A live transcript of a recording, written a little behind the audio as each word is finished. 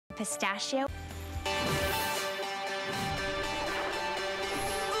pistachio.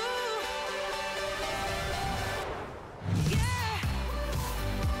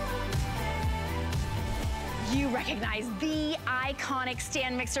 You recognize the iconic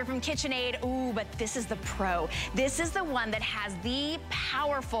stand mixer from KitchenAid. Ooh, but this is the Pro. This is the one that has the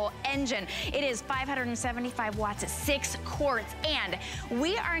powerful engine. It is 575 watts at 6 quarts, and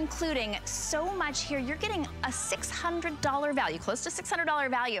we are including so much here. You're getting a $600 value, close to $600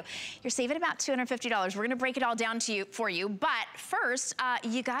 value. You're saving about $250. We're gonna break it all down for you, but first,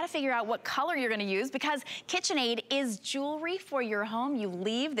 you gotta figure out what color you're gonna use, because KitchenAid is jewelry for your home. You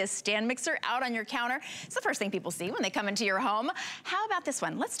leave this stand mixer out on your counter. It's the first thing people see when they come into your home. How about this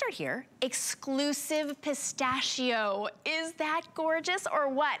one? Let's start here. Exclusive pistachio. Is that gorgeous or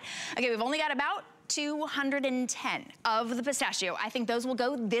what? Okay, we've only got about 210 of the pistachio. I think those will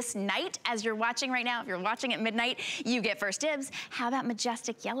go this night as you're watching right now. If you're watching at midnight, you get first dibs. How about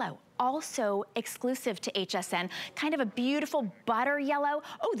majestic yellow? Also exclusive to HSN, kind of a beautiful butter yellow.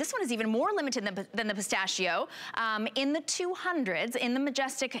 Oh, this one is even more limited than the pistachio. In the 200s, in the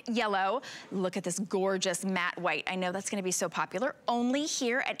majestic yellow. Look at this gorgeous matte white. I know that's gonna be so popular. Only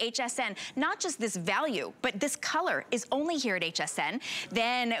here at HSN. Not just this value, but this color is only here at HSN.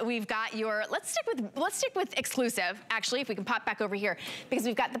 Then we've got your, let's stick with exclusive, actually, if we can pop back over here, because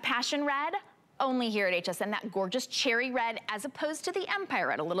we've got the passion red, only here at HSN, that gorgeous cherry red, as opposed to the Empire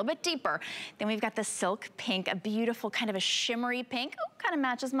Red, a little bit deeper. Then we've got the silk pink, a beautiful kind of a shimmery pink. Oh, kind of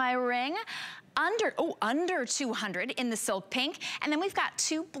matches my ring. Under 200 in the silk pink. And then we've got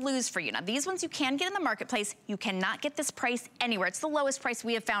two blues for you. Now these ones you can get in the marketplace. You cannot get this price anywhere. It's the lowest price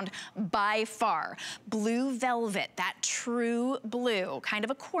we have found by far. Blue velvet, that true blue, kind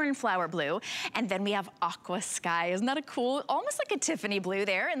of a cornflower blue. And then we have aqua sky. Isn't that a cool, almost like a Tiffany blue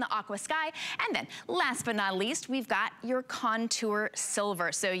there in the aqua sky. And then last but not least, we've got your contour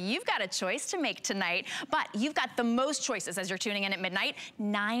silver. So you've got a choice to make tonight, but you've got the most choices as you're tuning in at midnight.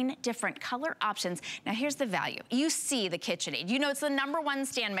 9 different color options. Now here's the value. You see the KitchenAid. You know it's the #1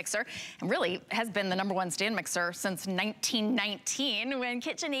 stand mixer, and really has been the #1 stand mixer since 1919 when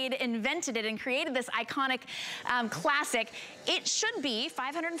KitchenAid invented it and created this iconic classic. It should be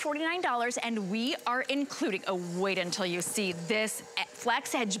 $549, and we are including, oh, wait until you see this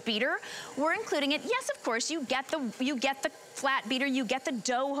flex edge beater. We're including it. Yes, of course, you get the flat beater, you get the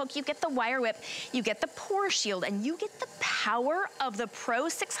dough hook, you get the wire whip, you get the pour shield, and you get the power of the Pro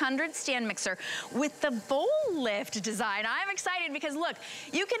 600 stand mixer with the bowl lift design. I'm excited because look,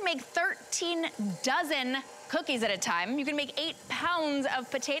 you can make 13 dozen cookies at a time. You can make 8 pounds of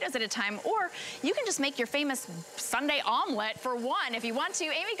potatoes at a time, or you can just make your famous Sunday omelet for one if you want to.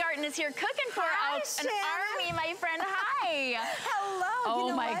 Amy Garten is here cooking for an army, my friend. Hi. Hello. Oh, you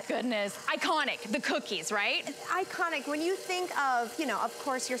know my what? Goodness. Iconic, the cookies, right? It's iconic. When you think of, you know, of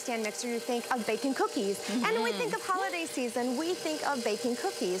course, your stand mixer, you think of baking cookies. And when we think of holiday season, we think of baking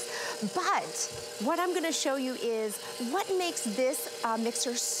cookies. But what I'm going to show you is what makes this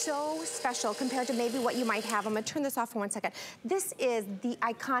mixer so special compared to maybe what you might have. I'm going to turn this off for 1 second. This is the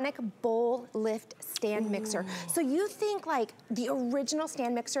iconic bowl lift stand mixer. So you think like the original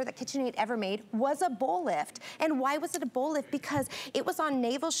stand mixer that KitchenAid ever made was a bowl lift. And why was it a bowl lift? Because it was on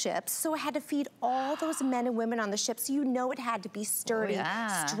naval ships, so it had to feed all those men and women on the ship. So you know it had to be sturdy,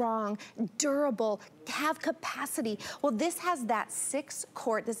 strong, durable, have capacity. Well, this has that 6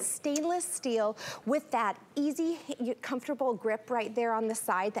 quart, this stainless steel with that easy, comfortable grip right there on the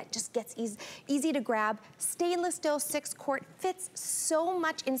side that just gets easy to grab. Stainless steel 6 quart, fits so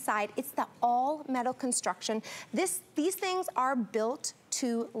much inside. It's the all metal construction. These things are built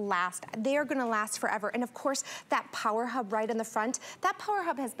to last. They are gonna last forever. And of course, that power hub right in the front, that power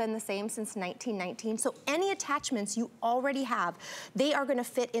hub has been the same since 1919. So any attachments you already have, they are gonna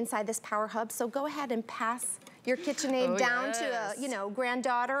fit inside this power hub. So go ahead and pass your KitchenAid down to a, you know,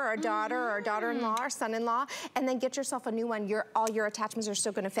 granddaughter or daughter or daughter-in-law or son-in-law, and then get yourself a new one. All your attachments are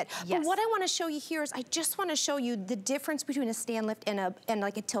still gonna fit. But what I wanna show you here is I just wanna show you the difference between a stand lift and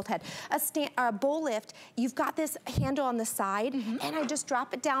like a tilt head. A bowl lift, you've got this handle on the side, and I just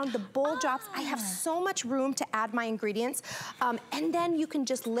drop it down, the bowl drops. I have so much room to add my ingredients. And then you can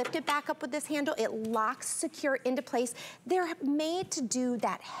just lift it back up with this handle. It locks secure into place. They're made to do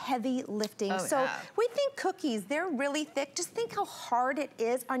that heavy lifting. We think cookies, they're really thick. Just think how hard it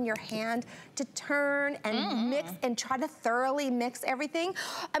is on your hand to turn and mix and try to thoroughly mix everything.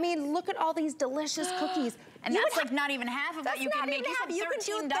 I mean, look at all these delicious cookies. And that's like not even half of what you can make. You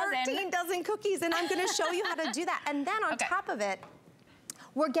can do 13 dozen cookies, and I'm gonna show you how to do that. And then on top of it,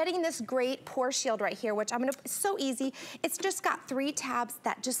 we're getting this great pour shield right here, which it's so easy. It's just got 3 tabs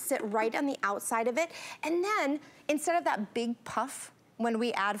that just sit right on the outside of it. And then, instead of that big puff when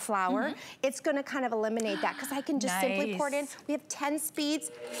we add flour, it's gonna kind of eliminate that because I can just simply pour it in. We have 10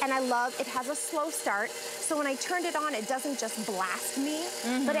 speeds, and I love, it has a slow start. So when I turned it on, it doesn't just blast me,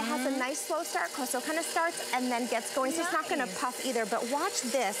 but it has a nice slow start, so it kind of starts and then gets going. So it's not gonna puff either, but watch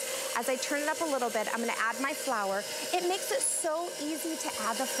this. As I turn it up a little bit, I'm gonna add my flour. It makes it so easy to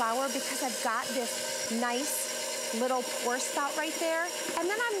add the flour because I've got this nice little pour spout right there. And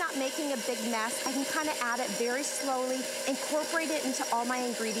then I'm not making a big mess. I can kind of add it very slowly, incorporate it into all my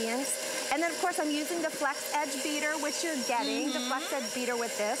ingredients. And then of course I'm using the Flex Edge beater, which you're getting, the Flex Edge beater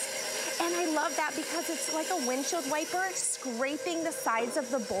with this. And I love that because it's like a windshield wiper scraping the sides of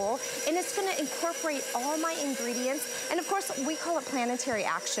the bowl, and it's gonna incorporate all my ingredients. And of course, we call it planetary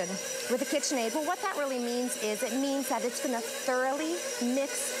action with the KitchenAid. Well, what that really means is it means that it's gonna thoroughly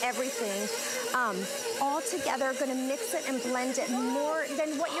mix everything all together, gonna mix it and blend it more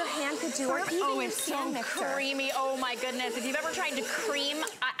than what your hand could do, or even your stand mixer. So creamy, oh my goodness. If you've ever tried to cream,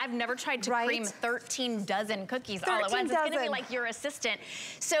 I've never tried to cream 13 dozen cookies all at once. It's gonna be like your assistant.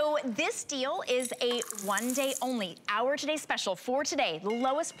 So this deal is a one-day only, our today special for today. The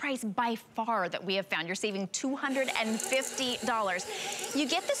lowest price by far that we have found. You're saving $250. You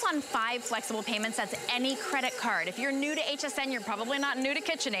get this on 5 flexible payments. That's any credit card. If you're new to HSN, you're probably not new to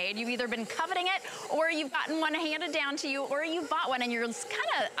KitchenAid. You've either been coveting it, or you've gotten one handed down to you, or you bought one and you're just kind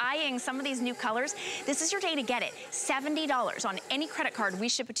of eyeing some of these new colors. This is your day to get it. $70 on any credit card. We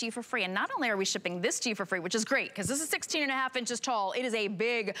ship it to you for free. And not only are we shipping this to you for free, which is great, because this is 16.5 inches tall. It is a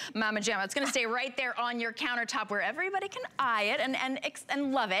big mama jamma. It's gonna stay right there on your countertop where everybody can eye it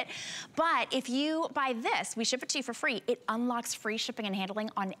and love it. But if you buy this, we ship it to you for free. It unlocks free shipping and handling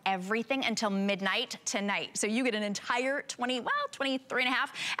on everything until midnight tonight. So you get an entire 23 and a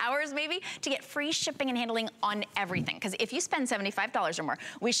half hours maybe to get free shipping and handling on everything. Because if you spend $75 or more,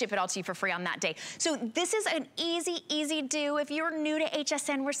 we ship it all to you for free on that day. So this is an easy do. If you're new to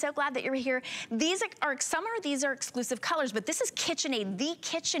HSN, we're so glad that you're here. These are these are exclusive colors, but this is KitchenAid, the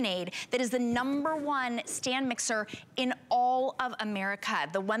KitchenAid that is the #1 stand mixer in all of America.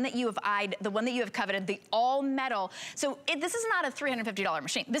 The one that you have eyed, the one that you have coveted, the all metal. So this is not a $350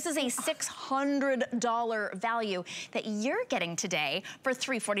 machine. This is a $600 value that you're getting today for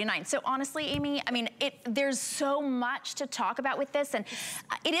 $349. So honestly, Amy, I mean, there's so much to talk about with this, and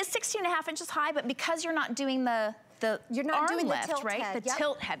it is 16.5 inches high, but because you're not doing you're not doing the tilt head. The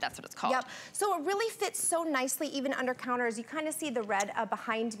tilt head, that's what it's called. Yep. So it really fits so nicely even under counters. You kind of see the red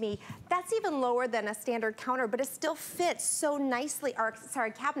behind me. That's even lower than a standard counter, but it still fits so nicely, or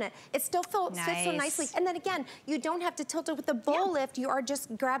sorry, cabinet. It still fits so nicely. And then again, you don't have to tilt it with the bowl lift. You are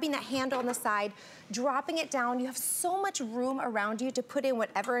just grabbing that handle on the side, dropping it down. You have so much room around you to put in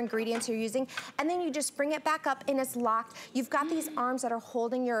whatever ingredients you're using, and then you just bring it back up and it's locked. You've got these arms that are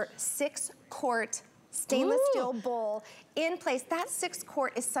holding your 6-quart stainless steel bowl in place. That 6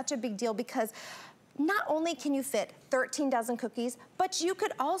 quart is such a big deal because not only can you fit 13 dozen cookies, but you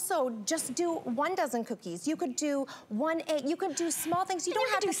could also just do 1 dozen cookies. You could do 1 egg. You could do small things. You don't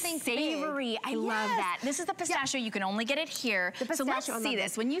have to think savory. I love that. This is the pistachio. You can only get it here. So let's see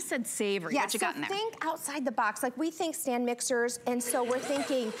this. When you said savory, what you got in there? Think outside the box. Like we think stand mixers, and so we're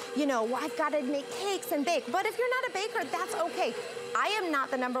thinking, you know, well, I've got to make cakes and bake. But if you're not a baker, that's okay. I am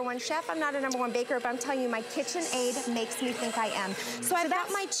not the #1 chef. I'm not a #1 baker, but I'm telling you, my KitchenAid makes me think I am. So I've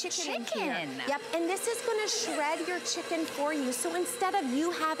got my chicken in here. Yep, and this is gonna shred your chicken for you. So instead of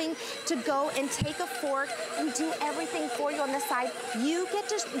you having to go and take a fork and do everything for you on the side, you get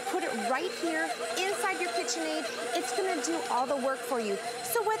to put it right here inside your KitchenAid. It's gonna do all the work for you.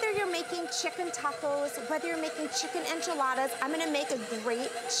 So whether you're making chicken tacos, whether you're making chicken enchiladas, I'm gonna make a great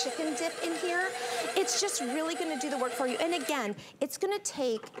chicken dip in here. It's just really gonna do the work for you. And again, it's gonna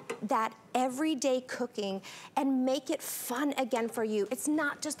take that everyday cooking and make it fun again for you. It's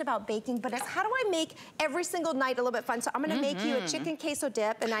not just about baking, but it's how do I make every single night a little bit fun? So I'm gonna make you a chicken queso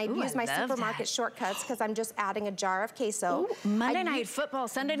dip, and I use my supermarket shortcuts because I'm just adding a jar of queso. Monday night football,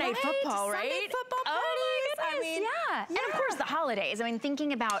 Sunday night football, right? Sunday football parties. Oh my goodness, I mean, And of course the holidays. I mean,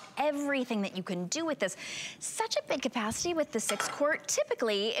 thinking about everything that you can do with this. Such a big capacity with the 6 quart.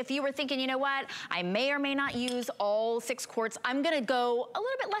 Typically, if you were thinking, you know what, I may or may not use all 6 quarts, I'm gonna go a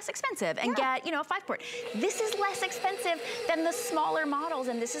little bit less expensive and get, you know, a 5 quart. This is less expensive than the smaller models,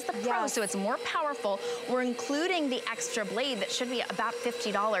 and this is the Pro, so it's more powerful. We're including the extra blade that should be about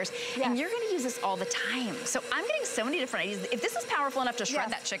 $50, and you're gonna use this all the time. So I'm getting so many different ideas. If this is powerful enough to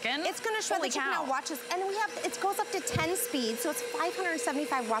shred that chicken, it's gonna shred the chicken. Now watch this, and we have, it goes up to 10 speeds, so it's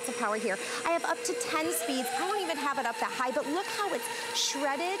 575 watts of power here. I have up to 10 speeds. I don't even have it up that high, but look how it's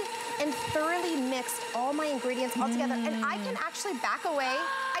shredded and thoroughly mixed all my ingredients all together, and I can actually back away.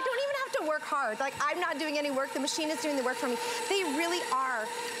 I don't even have have to work hard. Like, I'm not doing any work. The machine is doing the work for me. They really are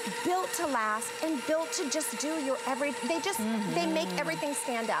built to last and built to just do your they make everything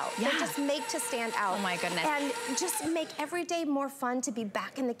stand out. Yeah. They're just made to stand out. Oh my goodness. And just make every day more fun to be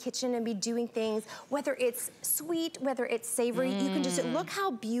back in the kitchen and be doing things, whether it's sweet, whether it's savory. You can just, look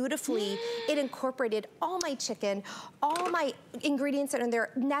how beautifully it incorporated all my chicken, all my ingredients that are in there.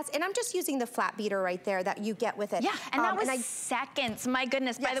 And I'm just using the flat beater right there that you get with it. Yeah, and that was seconds. My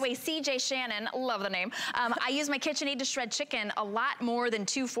goodness. Yes. By the way, CJ Shannon, love the name. I use my KitchenAid to shred chicken a lot more than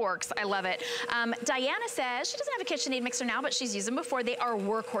 2 forks. I love it. Diana says she doesn't have a KitchenAid mixer now, but she's used them before. They are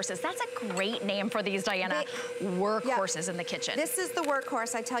workhorses. That's a great name for these, Diana. Workhorses in the kitchen. This is the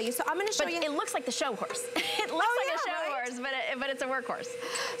workhorse, I tell you. So I'm going to show you. It looks like the show horse. It looks like a show horse, but it's a workhorse.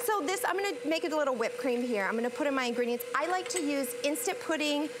 So this, I'm going to make it a little whipped cream here. I'm going to put in my ingredients. I like to use instant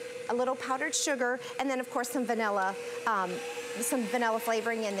pudding, a little powdered sugar, and then of course some vanilla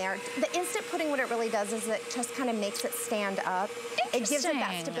flavoring in there. The instant pudding, what it really does is it just kind of makes it stand up. It gives it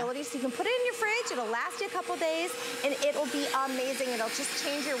that stability, so you can put it in your fridge, it'll last you a couple days, and it'll be amazing. It'll just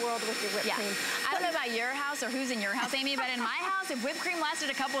change your world with your whipped cream. I don't know about your house or who's in your house, Amy, but in my house, if whipped cream lasted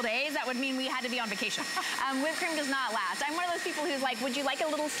a couple days, that would mean we had to be on vacation. Whipped cream does not last. I'm one of those people who's like, would you like a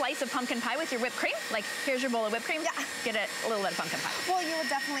little slice of pumpkin pie with your whipped cream? Like, here's your bowl of whipped cream. Yeah. Get a little bit of pumpkin pie. Well, you will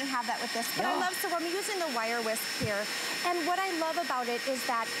definitely have that with this. But I love, so I'm using the wire whisk here. And what I love about it is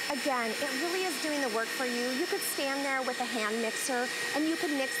that, again, it really is doing the work for you. You could stand there with a hand mixer and you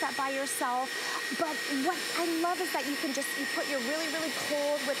could mix that by yourself. But what I love is that you can just, you put your really, really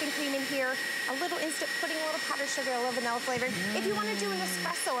cold whipping cream in here, a little instant pudding, a little powdered sugar, a little vanilla flavor. If you want to do an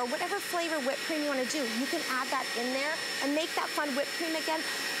espresso or whatever flavor whipped cream you want to do, you can add that in there and make that fun whipped cream again.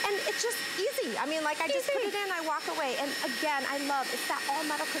 And it's just easy. I mean, like, I just put it in, I walk away. And again, I love, it's that all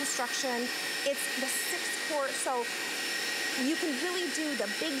metal construction. It's the 6-quart, so you can really do the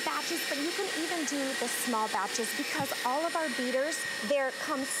big batches, but you can even do the small batches because all of our beaters, they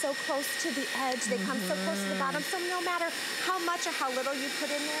come so close to the edge, they come so close to the bottom, so no matter how much or how little you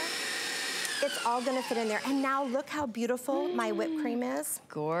put in there, it's all gonna fit in there. And now look how beautiful my whipped cream is.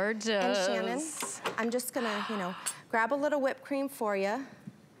 Gorgeous. And Shannon, I'm just gonna, you know, grab a little whipped cream for you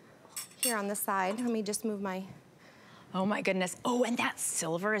here on the side. Let me just move my... Oh my goodness. Oh, and that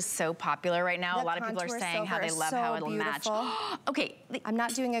silver is so popular right now. A lot of people are saying how they love how it'll match. Okay. I'm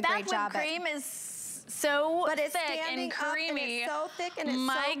not doing a great job. That whipped cream is so thick and creamy. It's so thick and it's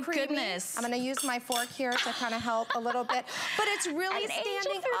my so creamy. Goodness. I'm gonna use my fork here to kind of help a little bit. But it's really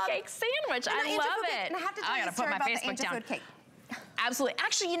standing up. Cake sandwich. I love it. And I have to tell you gotta put my Facebook down. Cake. Absolutely.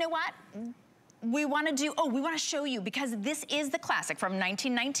 Actually, you know what? We want to do, we want to show you because this is the classic from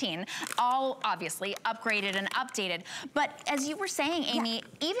 1919, all obviously upgraded and updated. But as you were saying, Amy,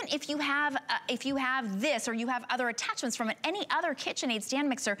 even if you have this or you have other attachments from any other KitchenAid stand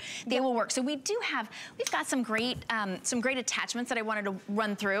mixer, they will work. So we've got some great attachments that I wanted to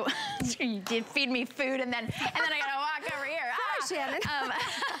run through. You did feed me food and then I gotta walk over here. Sorry, Shannon.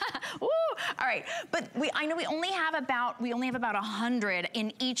 Woo, all right, but I know we only have about 100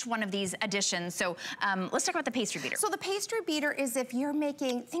 in each one of these additions. So let's talk about the pastry beater. So the pastry beater is if you're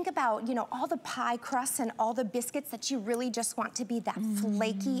making, think about, you know, all the pie crusts and all the biscuits that you really just want to be that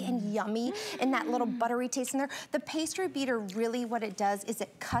flaky and yummy and that little buttery taste in there. The pastry beater really what it does is it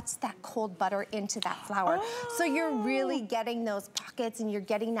cuts that cold butter into that flour. So you're really getting those pockets and you're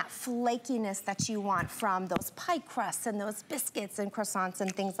getting that flakiness that you want from those pie crusts and those biscuits and croissants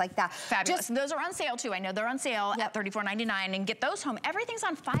and things like that. Fabulous. Those are on sale too. I know they're on sale at $34.99 and get those home. Everything's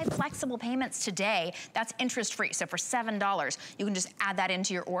on 5 flexible payments today. That's interest free. So for $7, you can just add that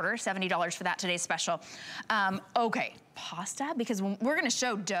into your order. $70 for that today's special. Okay. Pasta, because we're going to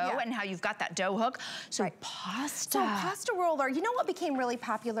show dough and how you've got that dough hook. So pasta. So pasta roller, you know what became really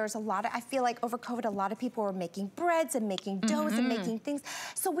popular is I feel like over COVID, a lot of people were making breads and making doughs and making things.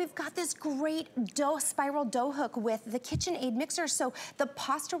 So we've got this great spiral dough hook with the KitchenAid mixer. So the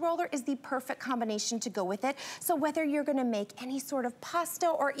pasta roller is the perfect combination to go with it. So whether you're going to make any sort of pasta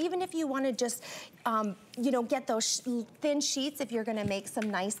or even if you want to just, you know, get those thin sheets if you're going to make some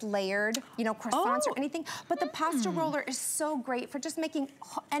nice layered, you know, croissants or anything. But the pasta roller is so great for just making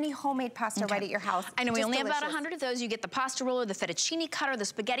any homemade pasta right at your house. I know we only have about 100 of those. You get the pasta roller, the fettuccine cutter, the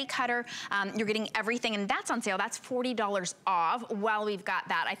spaghetti cutter. You're getting everything, and that's on sale. That's $40 off while we've got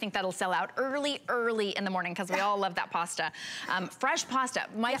that. I think that'll sell out early in the morning because we all love that pasta. Fresh pasta.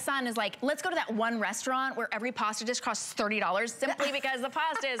 My son is like, let's go to that one restaurant where every pasta dish costs $30 simply because the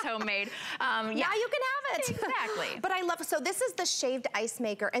pasta is homemade. Now you can have it. Exactly. But I love, so this is the shaved ice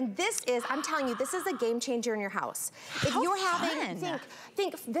maker, and this is, I'm telling you, this is a game changer in your house. If you're having,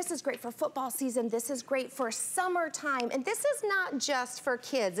 think this is great for football season, this is great for summertime, and this is not just for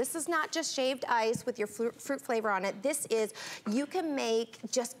kids. This is not just shaved ice with your fruit flavor on it. This is, you can make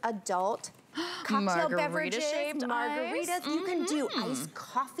just adult cocktail beverages, margaritas. You can do iced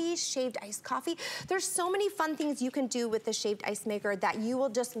coffee, shaved iced coffee. There's so many fun things you can do with the shaved ice maker that you will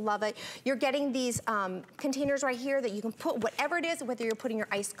just love it. You're getting these containers right here that you can put whatever it is, whether you're putting your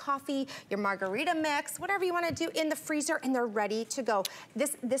iced coffee, your margarita mix, whatever you want to do in the freezer, and they're ready to go.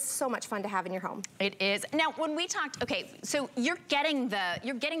 This is so much fun to have in your home. It is. Now, when we talked, okay, so you're getting the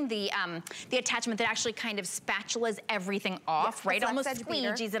attachment that actually kind of spatulas everything off, right? Almost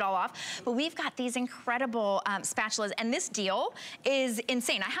squeegees it all off. But we've got these incredible spatulas, and this deal is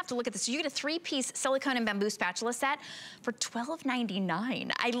insane. I have to look at this. You get a 3-piece silicone and bamboo spatula set for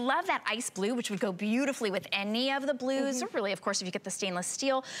 $12.99. I love that ice blue, which would go beautifully with any of the blues, or really, of course, if you get the stainless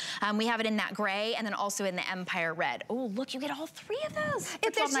steel. We have it in that gray, and then also in the Empire Red. Oh, look, you get all 3 of those.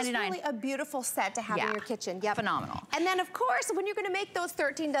 It's just really a beautiful set to have in your kitchen. Yep. Phenomenal. And then, of course, when you're gonna make those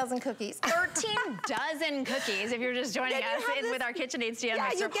 13 dozen cookies. 13 dozen cookies, if you're just joining us with our KitchenAid stand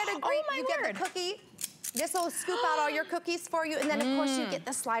mixer. You get a great, you get the cookie. This will scoop out all your cookies for you, and then of course you get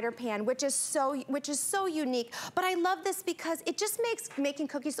the slider pan, which is so unique. But I love this because it just makes making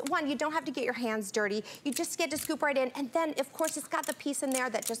cookies, one, you don't have to get your hands dirty. You just get to scoop right in, and then of course it's got the piece in there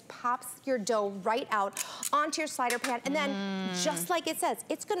that just pops your dough right out onto your slider pan, and then just like it says,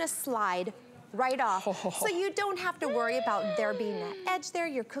 it's gonna slide right off. So you don't have to worry about there being that edge there.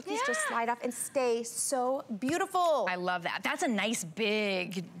 Your cookies just slide off and stay so beautiful. I love that. That's a nice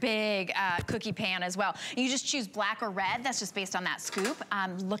big cookie pan as well. You just choose black or red. That's just based on that scoop.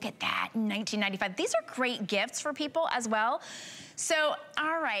 Look at that, $19.95. These are great gifts for people as well. So,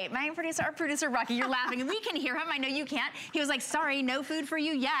 all right, our producer, Rocky, you're laughing, and we can hear him. I know you can't. He was like, sorry, no food for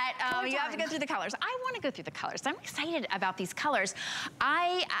you yet. You have to go through the colors. I want to go through the colors. I'm excited about these colors.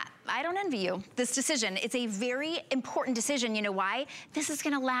 I don't envy you, this decision. It's a very important decision. You know why? This is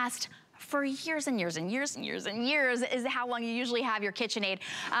going to last for years and years and years and years and years is how long you usually have your KitchenAid.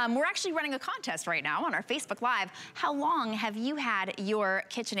 We're actually running a contest right now on our Facebook Live. How long have you had your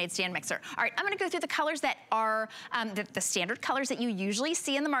KitchenAid stand mixer? All right, I'm gonna go through the colors that are the standard colors that you usually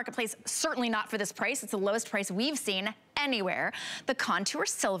see in the marketplace, certainly not for this price. It's the lowest price we've seen anywhere. The Contour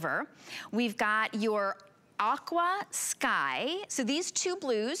Silver. We've got your Aqua Sky. So these 2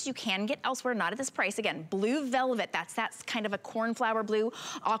 blues you can get elsewhere, not at this price. Again, Blue Velvet, that's kind of a cornflower blue.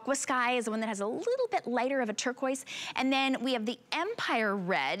 Aqua Sky is the one that has a little bit lighter of a turquoise. And then we have the Empire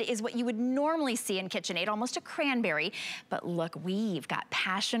Red is what you would normally see in KitchenAid, almost a cranberry. But look, we've got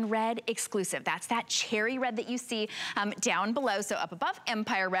Passion Red exclusive. That's that cherry red that you see down below. So up above,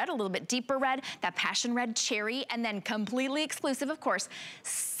 Empire Red, a little bit deeper red, that Passion Red cherry, and then completely exclusive, of course,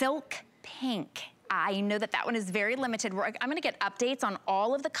 Silk Pink. I know that one is very limited. I'm gonna get updates on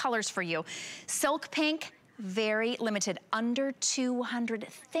all of the colors for you. Silk Pink, very limited, under 200.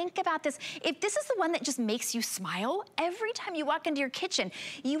 Think about this. If this is the one that just makes you smile every time you walk into your kitchen,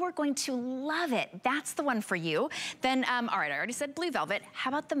 you are going to love it. That's the one for you. Then, all right, I already said Blue Velvet.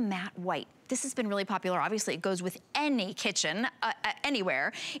 How about the Matte White? This has been really popular. Obviously, it goes with any kitchen,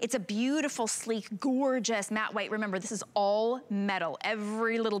 anywhere. It's a beautiful, sleek, gorgeous matte white. Remember, this is all metal,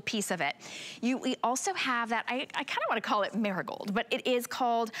 every little piece of it. We also have that, I kind of want to call it marigold, but it is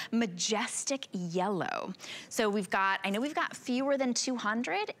called Majestic Yellow. So I know we've got fewer than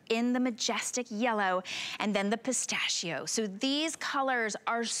 200 in the Majestic Yellow, and then the Pistachio. So these colors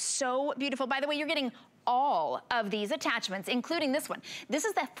are so beautiful. By the way, you're getting all of these attachments, including this one. This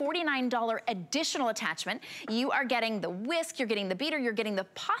is that $49 additional attachment. You are getting the whisk, you're getting the beater, you're getting the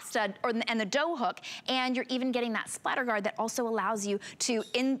pasta and the dough hook, and you're even getting that splatter guard that also allows you to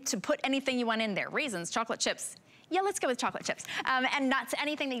put anything you want in there. Raisins, chocolate chips. Yeah, let's go with chocolate chips. And nuts,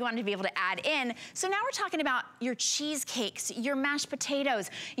 anything that you want to be able to add in. So now we're talking about your cheesecakes, your mashed potatoes,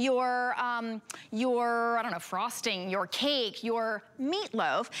 your I don't know, frosting, your cake, your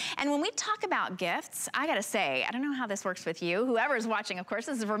meatloaf. And when we talk about gifts, I gotta say, I don't know how this works with you, whoever's watching, of course,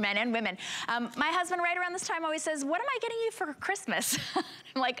 this is for men and women. My husband right around this time always says, what am I getting you for Christmas?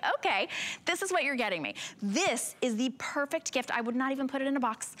 I'm like, okay, this is what you're getting me. This is the perfect gift. I would not even put it in a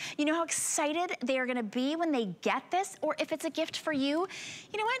box. You know how excited they are gonna be when they get get this, or if it's a gift for you,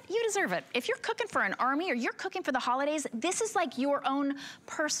 you know what? You deserve it. If you're cooking for an army or you're cooking for the holidays, this is like your own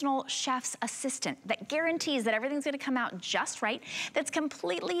personal chef's assistant that guarantees that everything's gonna come out just right, that's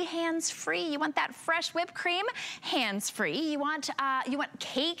completely hands-free. You want that fresh whipped cream? Hands-free. You want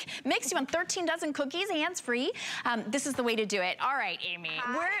cake mix? You want 13 dozen cookies? Hands-free. This is the way to do it. All right, Amy.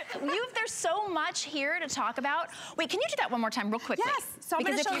 There's so much here to talk about. Wait, can you do that one more time real quickly? Yes. So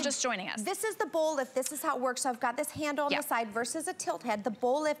because if you're just joining us. This is the bowl lift. This is how it works. So I've got this handle on the side versus a tilt head. The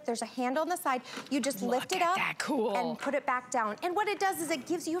bowl lift, there's a handle on the side. You just lift it up and put it back down. And what it does is it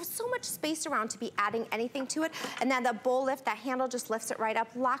gives you so much space around to be adding anything to it. And then the bowl lift, that handle just lifts it right up,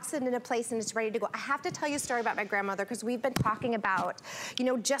 locks it into place, and it's ready to go. I have to tell you a story about my grandmother because we've been talking about, you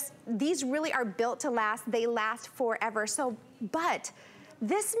know, just these really are built to last. They last forever. So, but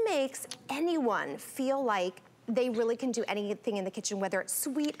this makes anyone feel like they really can do anything in the kitchen, whether it's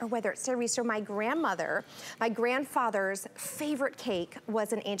sweet or whether it's savory. So my grandfather's favorite cake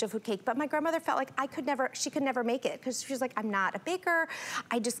was an angel food cake, but my grandmother felt like she could never make it because she was like, I'm not a baker.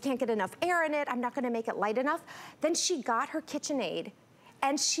 I just can't get enough air in it. I'm not gonna make it light enough. Then she got her KitchenAid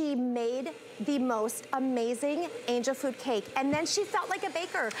and she made the most amazing angel food cake. And then she felt like a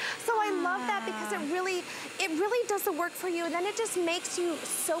baker. So I love that because it really does the work for you. And then it just makes you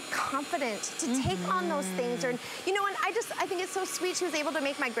so confident to take on those things. And you know, and I think it's so sweet she was able to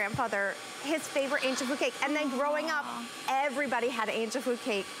make my grandfather his favorite angel food cake. And then growing up, everybody had an angel food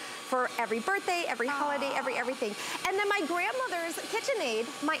cake for every birthday, every holiday, everything. And then my grandmother's KitchenAid,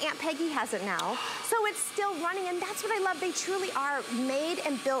 my Aunt Peggy has it now. So it's still running, and that's what I love. They truly are made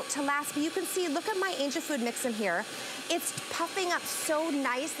and built to last. But you can see, look at my angel food mix in here. It's puffing up so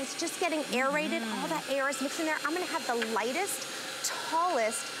nice. It's just getting aerated. All that air is mixing there. I'm gonna have the lightest,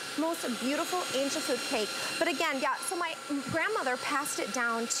 tallest, most beautiful angel food cake. But again, yeah, so my grandmother passed it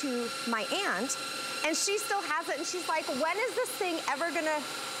down to my aunt, and she still has it, and she's like, when is this thing ever gonna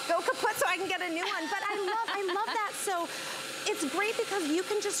go kaput so I can get a new one? But I love that. So it's great because you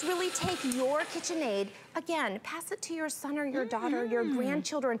can just really take your KitchenAid, again, pass it to your son or your daughter, your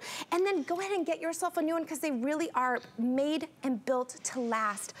grandchildren, and then go ahead and get yourself a new one because they really are made and built to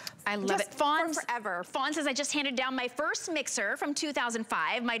last. I love it. Fawn forever. Fawn says, I just handed down my first mixer from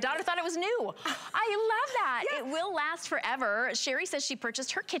 2005. My daughter thought it was new. I love that. Yeah. It will last forever. Sherry says she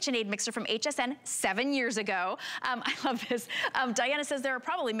purchased her KitchenAid mixer from HSN 7 years ago. I love this. Diana says there are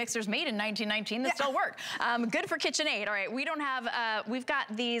probably mixers made in 1919 that still work. Good for KitchenAid. All right, we don't have, we've got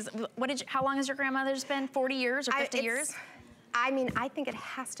these, how long has your grandmother's been? 40 years or 50 years? I mean, I think it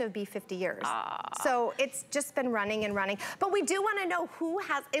has to be 50 years. So it's just been running and running. But we do want to know who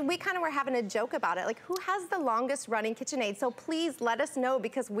has, and we kind of were having a joke about it, like who has the longest running KitchenAid? So please let us know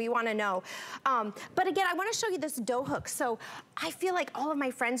because we want to know. But again, I want to show you this dough hook. So I feel like all of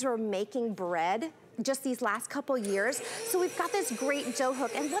my friends were making bread just these last couple years. So we've got this great dough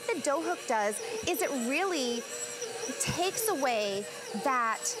hook. And what the dough hook does is it really takes away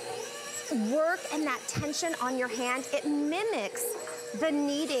that work and that tension on your hand. It mimics the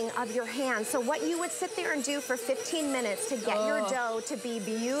kneading of your hand. So what you would sit there and do for 15 minutes to get your dough to be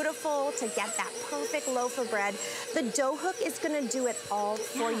beautiful, to get that perfect loaf of bread, the dough hook is gonna do it all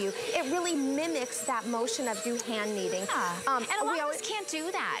for you. It really mimics that motion of you hand kneading. And a lot of us can't do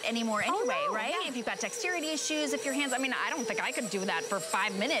that anymore anyway, right? If you've got dexterity issues, if your hands, I mean, I don't think I could do that for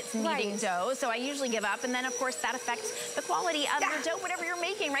 5 minutes kneading dough, so I usually give up. And then of course that affects the quality of your dough, whatever you're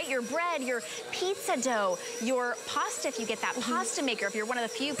making, right? Your bread, your pizza dough, your pasta, if you get that pasta maker, if you're one of the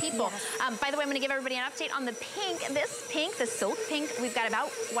few people. By the way, I'm gonna give everybody an update on the pink. This pink, the silk pink, we've got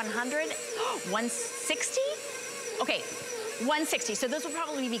about 100, 160? Okay. 160, so those will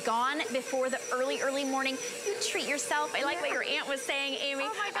probably be gone before the early morning. You treat yourself. I like what your aunt was saying, Amy,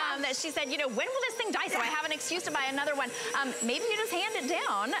 that she said, you know, when will this thing die so I have an excuse to buy another one? Maybe you just hand it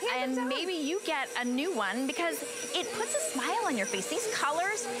down and maybe you get a new one because it puts a smile on your face. These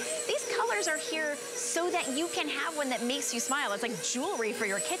colors are here so that you can have one that makes you smile. It's like jewelry for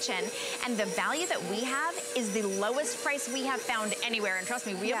your kitchen, and the value that we have is the lowest price we have found anywhere, and trust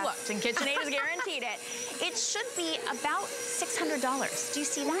me, we have looked, and KitchenAid has guaranteed it. It should be about $600. Do you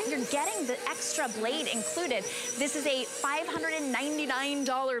see that? You're getting the extra blade included. This is a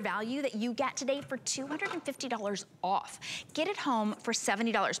 $599 value that you get today for $250 off. Get it home for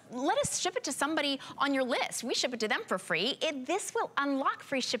 $70. Let us ship it to somebody on your list. We ship it to them for free. This will unlock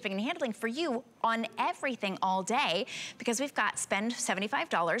free shipping and handling for you on everything all day because we've got spend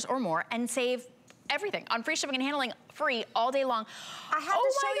 $75 or more and save everything on free shipping and handling, free all day long. I have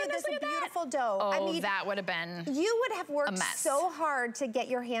to show you this beautiful dough. Oh, I mean, that would have been you would have worked so hard to get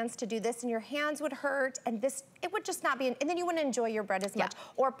your hands to do this, and your hands would hurt, and this, it would just not be, and then you wouldn't enjoy your bread as much,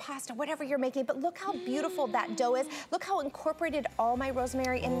 or pasta, whatever you're making. But look how beautiful that dough is. Look how incorporated all my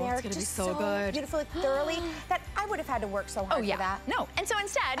rosemary in there. It's gonna just be so good. Beautifully, thoroughly, that I would have had to work so hard for that. No, and so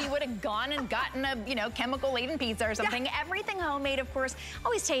instead, you would have gone and gotten a, you know, chemical-laden pizza or something. Everything homemade, of course,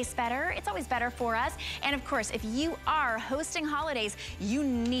 always tastes better. It's always better for us. And of course, if you are hosting holidays, you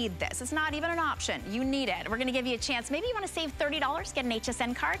need this. It's not even an option. You need it. We're gonna give you a chance. Maybe you wanna save $30, get an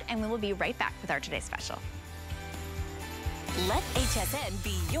HSN card, and we will be right back with our Today's Special. Let HSN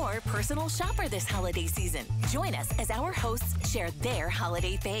be your personal shopper this holiday season. Join us as our hosts share their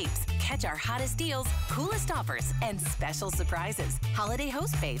holiday faves. Catch our hottest deals, coolest offers, and special surprises. Holiday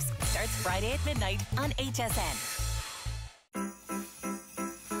Host Faves starts Friday at midnight on HSN.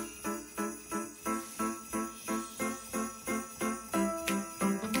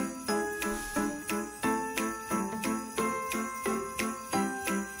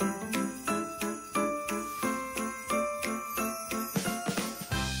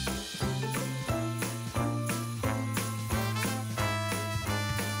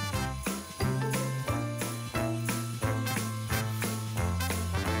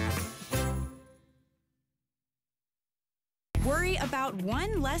 Worry about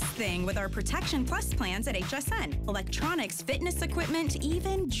one less thing with our Protection Plus plans at HSN. Electronics, fitness equipment,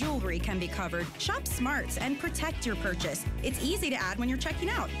 even jewelry can be covered. Shop smarts and protect your purchase. It's easy to add when you're checking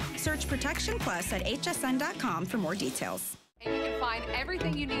out. Search Protection Plus at hsn.com for more details. And you can find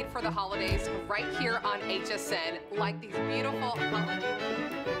everything you need for the holidays right here on HSN, like these beautiful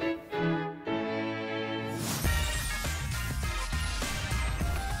holiday.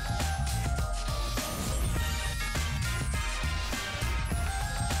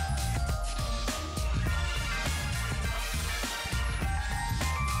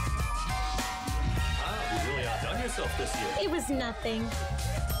 This year. It was nothing.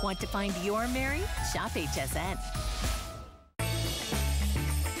 Want to find your Mary? Shop HSN.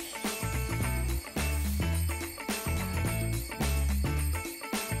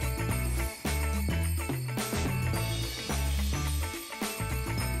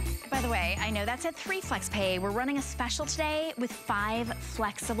 By the way, I know that's at 3 FlexPay. We're running a special today with 5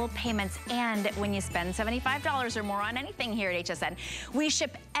 flexible payments. And when you spend $75 or more on anything here at HSN, we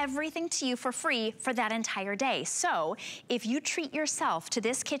ship everything to you for free for that entire day. So if you treat yourself to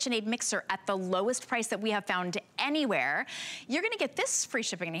this KitchenAid mixer at the lowest price that we have found anywhere, you're gonna get this free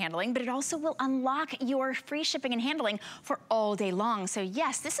shipping and handling, but it also will unlock your free shipping and handling for all day long. So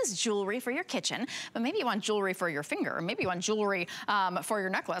yes, this is jewelry for your kitchen, but maybe you want jewelry for your finger, or maybe you want jewelry for your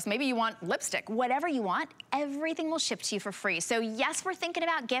necklace, maybe you want lipstick, whatever you want, everything will ship to you for free. So yes, we're thinking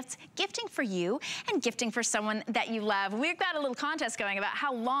about gifts, gifting for you and gifting for someone that you love. We've got a little contest going about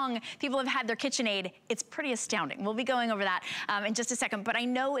how long people have had their KitchenAid. It's pretty astounding. We'll be going over that in just a second, but I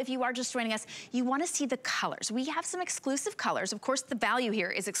know if you are just joining us, you wanna see the colors. We have some exclusive colors. Of course, the value here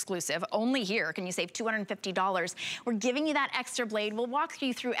is exclusive. Only here can you save $250. We're giving you that extra blade. We'll walk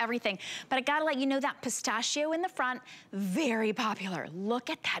you through everything, but I gotta let you know that pistachio in the front, very popular. Look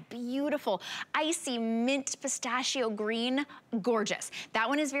at that beautiful icy mint pistachio green, gorgeous. That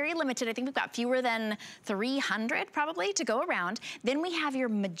one is very limited. I think we've got fewer than 300 probably to go around. Then we have your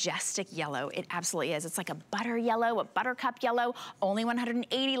majestic yellow. It absolutely is. It's like a butter yellow, a buttercup yellow, only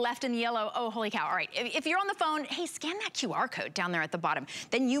 180 left in the yellow. Oh, holy cow. All right, if you're on the phone, hey, scan that QR code down there at the bottom.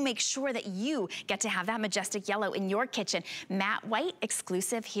 Then you make sure that you get to have that majestic yellow in your kitchen. Matte white,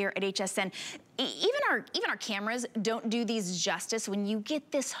 exclusive here at HSN. Even our cameras don't do these justice. When you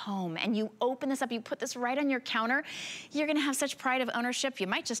get this home and you open this up, you put this right on your counter, you're gonna have such pride of ownership. You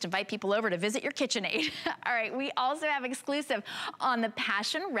might just invite people over to visit your KitchenAid. All right, we also have exclusive on the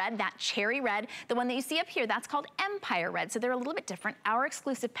passion red, that cherry red. The one that you see up here, that's called Empire Red. So they're a little bit different. Our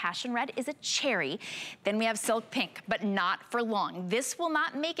exclusive passion red is a cherry. Then we have silk pink, but not for long. This will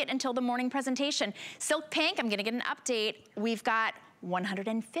not make it until the morning presentation. Silk pink, I'm gonna get an update. We've got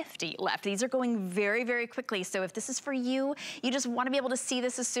 150 left. These are going very, very quickly. So if this is for you, you just want to be able to see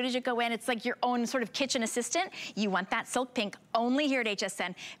this as soon as you go in. It's like your own sort of kitchen assistant. You want that silk pink only here at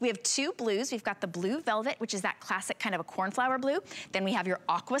HSN. We have 2 blues. We've got the blue velvet, which is that classic kind of a cornflower blue. Then we have your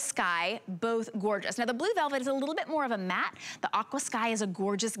aqua sky, both gorgeous. Now the blue velvet is a little bit more of a matte. The aqua sky is a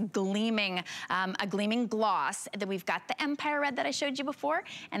gorgeous gleaming, gloss. Then we've got the Empire Red that I showed you before,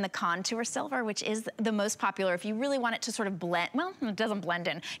 and the contour silver, which is the most popular. If you really want it to sort of blend, well, doesn't blend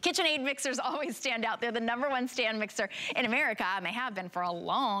in. KitchenAid mixers always stand out. They're the #1 stand mixer in America, and they have been for a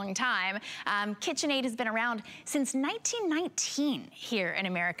long time. KitchenAid has been around since 1919 here in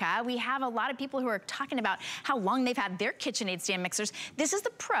America. We have a lot of people who are talking about how long they've had their KitchenAid stand mixers. This is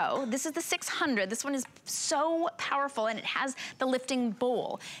the Pro. This is the 600. This one is so powerful, and it has the lifting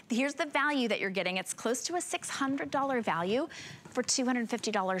bowl. Here's the value that you're getting. It's close to a $600 value for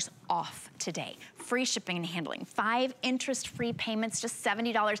 $250 off today. Free shipping and handling. 5 interest-free payments, just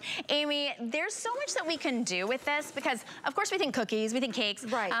 $70. Amy, there's so much that we can do with this because, of course, we think cookies, we think cakes.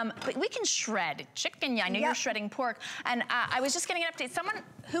 Right. But we can shred chicken. I know you're shredding pork. And I was just getting an update. Someone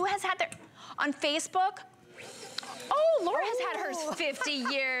who has had their, on Facebook, oh, Laura has had hers 50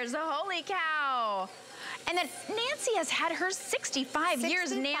 years. Holy cow. And then Nancy has had hers 65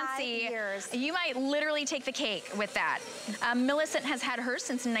 years. Nancy, you might literally take the cake with that. Millicent has had hers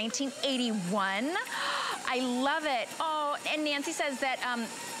since 1981. I love it. Oh, and Nancy says that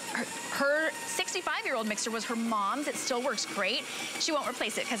her 65-year-old mixer was her mom's. It still works great. She won't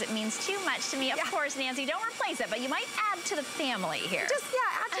replace it because it means too much to me. Of course, Nancy, don't replace it, but you might add to the family here. Just,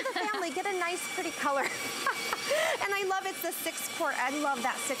 add to the family. Get a nice, pretty color. And I love it's the 6-quart. I love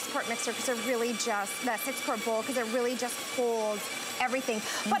that 6-quart mixer because it really just, that 6-quart bowl, because it really just holds everything.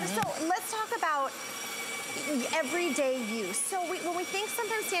 But so let's talk about everyday use. So when we think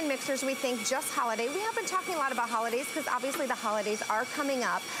sometimes stand mixers, we think just holiday. We have been talking a lot about holidays because obviously the holidays are coming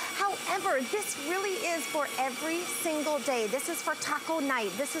up. However, this really is for every single day. This is for taco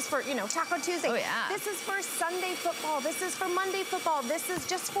night. This is for, Taco Tuesday. Oh, yeah. This is for Sunday football. This is for Monday football. This is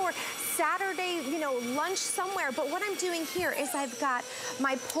just for Saturday, lunch somewhere. But what I'm doing here is I've got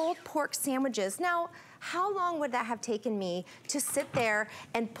my pulled pork sandwiches. Now, how long would that have taken me to sit there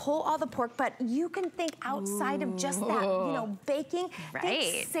and pull all the pork? But you can think outside of just that, baking. Right.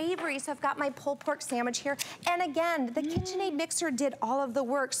 Think savory. So I've got my pulled pork sandwich here. And again, the KitchenAid mixer did all of the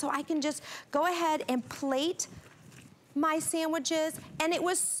work. So I can just go ahead and plate my sandwiches, and it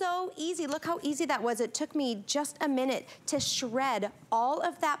was so easy. Look how easy that was. It took me just a minute to shred all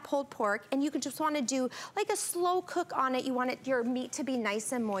of that pulled pork, and you can just want to do like a slow cook on it. You want your meat to be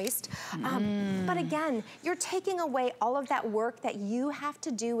nice and moist. But again, you're taking away all of that work that you have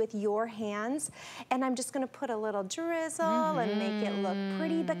to do with your hands, and I'm just going to put a little drizzle and make it look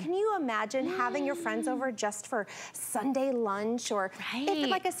pretty. But can you imagine having your friends over just for Sunday lunch, or if,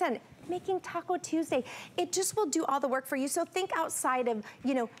 like I said, making Taco Tuesday? It just will do all the work for you. So think outside of,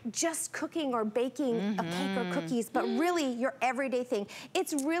 just cooking or baking a cake or cookies, but really your everyday thing.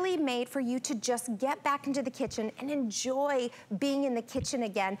 It's really made for you to just get back into the kitchen and enjoy being in the kitchen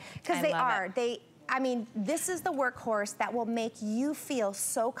again, because they are. I mean, this is the workhorse that will make you feel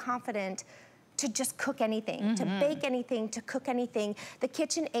so confident to just cook anything, to bake anything, to cook anything. The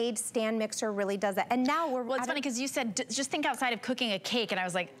KitchenAid stand mixer really does that. And now we're— Well, it's funny because you said just think outside of cooking a cake, and I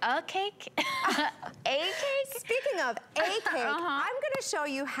was like, a cake? A cake? Speaking of a cake, I'm gonna show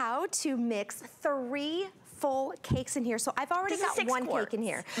you how to mix 3 full cakes in here. So I've already got 1 cake in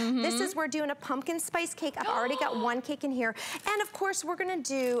here. This is, we're doing a pumpkin spice cake. I've already got 1 cake in here. And of course, we're gonna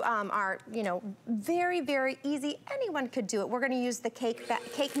do our, very, very easy, anyone could do it. We're gonna use the cake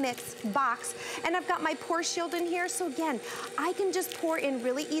mix box. And I've got my pour shield in here. So again, I can just pour in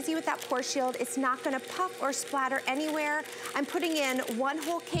really easy with that pour shield. It's not gonna puff or splatter anywhere. I'm putting in 1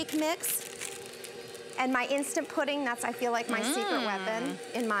 whole cake mix. And my instant pudding, that's, I feel like, my secret weapon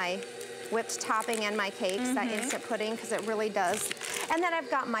in my whipped topping and my cakes, that instant pudding, because it really does. And then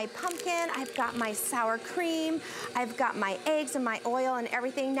I've got my pumpkin, I've got my sour cream, I've got my eggs and my oil and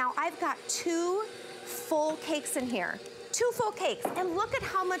everything. Now I've got 2 full cakes in here. 2 full cakes, and look at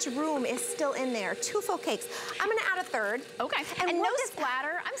how much room is still in there. 2 full cakes. I'm gonna add a 3rd. Okay, and no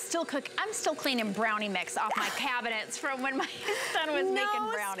splatter. I'm still cleaning brownie mix off my cabinets from when my son was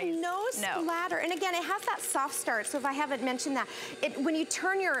making brownies. No splatter. And again, it has that soft start, so if I haven't mentioned that, when you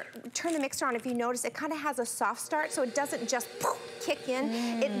turn the mixer on, if you notice, it kind of has a soft start, so it doesn't just kick in.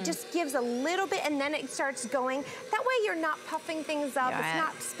 It just gives a little bit, and then it starts going. That way you're not puffing things up, it's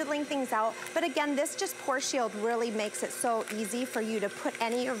not spilling things out. But again, this just pour shield really makes it so easy for you to put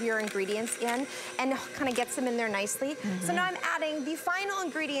any of your ingredients in, and kind of gets them in there nicely. So now I'm adding the final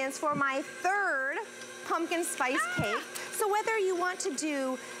ingredients for my 3rd pumpkin spice cake. So whether you want to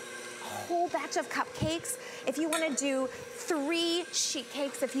do a whole batch of cupcakes, if you want to do 3 sheet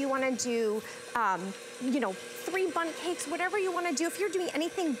cakes, if you want to do 3 bundt cakes, whatever you want to do. If you're doing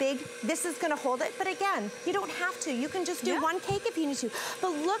anything big, this is going to hold it. But again, you don't have to. You can just do 1 cake if you need to. But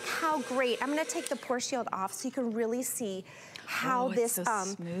look how great. I'm going to take the pour shield off so you can really see how this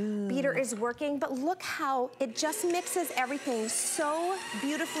beater is working. But look how it just mixes everything so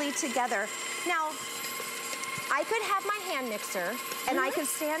beautifully together. Now, I could have my hand mixer and I could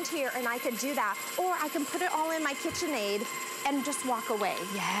stand here and I could do that, or I can put it all in my KitchenAid and just walk away.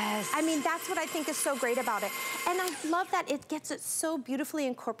 Yes. I mean, that's what I think is so great about it. And I love that it gets it so beautifully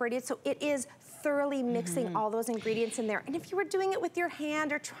incorporated, so it is thoroughly mixing all those ingredients in there. And if you were doing it with your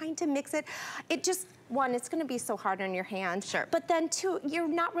hand or trying to mix it, it just, one, it's gonna be so hard on your hand. Sure. But then two, you're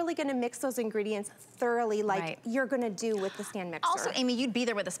not really gonna mix those ingredients thoroughly like you're gonna do with the stand mixer. Also, Amy, you'd be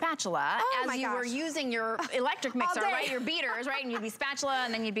there with a spatula as you were using your electric mixer, right? Your beaters, right? And you'd be spatula,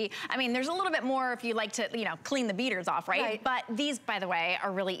 and then you'd be, I mean, there's a little bit more if you like to, you know, clean the beaters off, right? But these, by the way,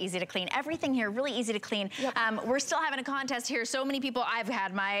 are really easy to clean. Everything here, really easy to clean. We're still having a contest here. So many people, I've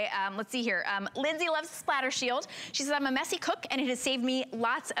had my, let's see here. Lindsay loves the Splatter Shield. She says, I'm a messy cook, and it has saved me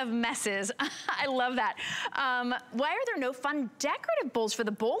lots of messes. I love that. Why are there no fun decorative bowls for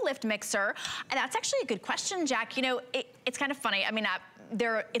the bowl lift mixer? And that's actually a good question, Jack. You know, it's kind of funny. I mean,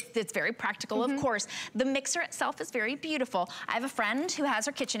 it's very practical, of course. The mixer itself is very beautiful. I have a friend who has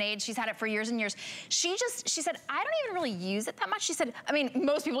her KitchenAid. She's had it for years and years. She said, I don't even really use it that much. She said, I mean,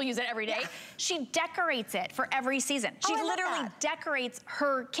 most people use it every day. She decorates it for every season. She literally decorates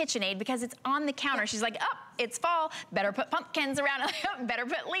her KitchenAid because it's on the counter. She's like, oh, it's fall, better put pumpkins around it, better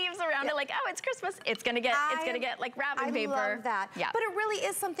put leaves around it, like, oh, it's Christmas, it's gonna get like wrapping paper. I love that. But it really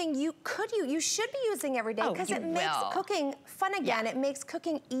is something you should be using every day, because it makes cooking fun again. It makes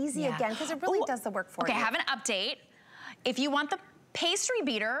cooking easy again, because it really does the work for you. Okay, I have an update. If you want the pastry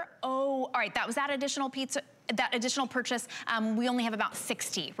beater, all right, that was that additional purchase. We only have about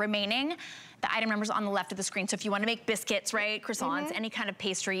 60 remaining. The item number's on the left of the screen. So if you want to make biscuits, right, croissants, any kind of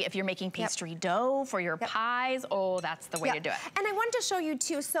pastry, if you're making pastry dough for your pies, that's the way to do it. And I wanted to show you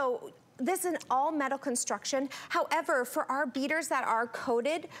too, so this is an all metal construction. However, for our beaters that are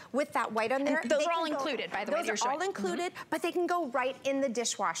coated with that white on there, those are all included, by the way. Those are all included, but they can go right in the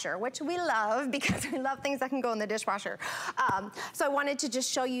dishwasher, which we love because we love things that can go in the dishwasher. So I wanted to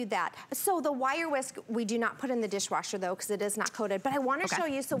just show you that. So the wire whisk, we do not put in the dishwasher though, because it is not coated. But I want to show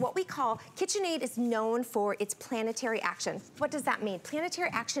you, so what we call, KitchenAid is known for its planetary action. What does that mean? Planetary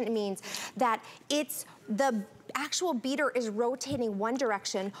action means that the actual beater is rotating one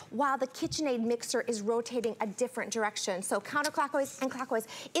direction while the KitchenAid mixer is rotating a different direction. So counterclockwise and clockwise,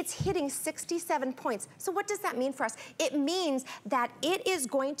 it's hitting 67 points. So what does that mean for us? It means that it is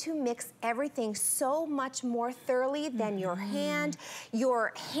going to mix everything so much more thoroughly than your hand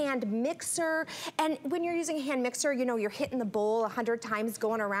mixer. And when you're using a hand mixer, you know, you're hitting the bowl 100 times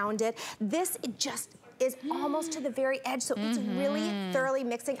going around it. This just is almost to the very edge, so it's really thoroughly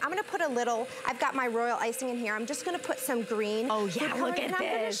mixing. I'm gonna put a little, I've got my royal icing in here. I'm just gonna put some green. Oh yeah, look at this. And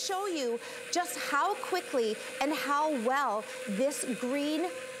I'm gonna show you just how quickly and how well this green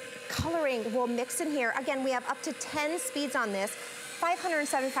coloring will mix in here. Again, we have up to 10 speeds on this.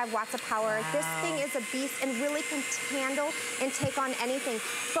 575 watts of power. Wow. This thing is a beast and really can handle and take on anything.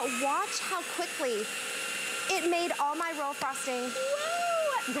 But watch how quickly it made all my roll frosting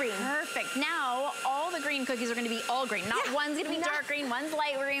green. Perfect. Now, all the green cookies are going to be all green. Not one's going to be dark green, one's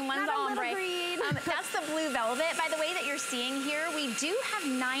light green, one's ombre. Green. That's the blue velvet. By the way, that you're seeing here, we do have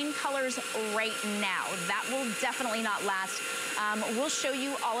 9 colors right now. That will definitely not last. We'll show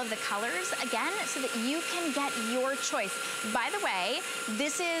you all of the colors again so that you can get your choice. By the way,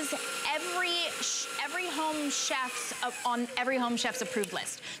 this is every home chef's on every home chef's approved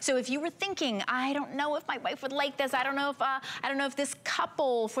list. So if you were thinking, I don't know if my wife would like this, I don't know if this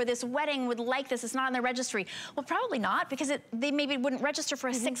couple for this wedding would like this, it's not on their registry. Well, probably not, because they maybe wouldn't register for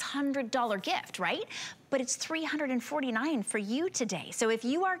a $600 gift, right? But it's $349 for you today. So if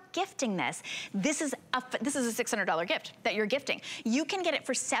you are gifting this, this is a $600 gift that you're gifting. You can get it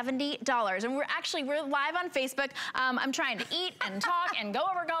for $70. And we're live on Facebook. I'm trying to eat and talk and go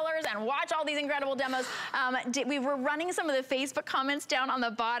over colors and watch all these incredible demos. We were running some of the Facebook comments down on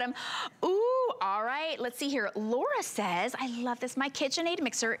the bottom. Ooh, all right, let's see here. Laura says, I love this. My KitchenAid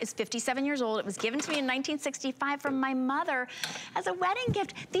mixer is 57 years old. It was given to me in 1965 from my mother as a wedding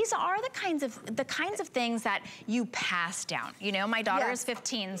gift. These are the kinds of things that you pass down. You know, my daughter is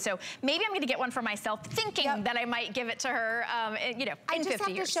 15, so maybe I'm gonna get one for myself, thinking that I might give it to her, you know, in 50 years. I just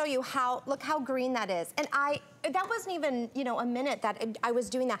have to show you look how green that is. And that wasn't even, you know, a minute that I was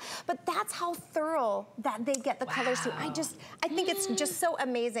doing that. But that's how thorough that they get the colors to. I think it's just so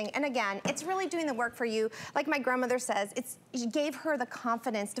amazing. And again, it's really doing the work for you. Like my grandmother says, it gave her the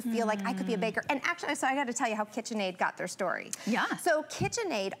confidence to feel like I could be a baker. And actually, so I got to tell you how KitchenAid got their story. Yeah. So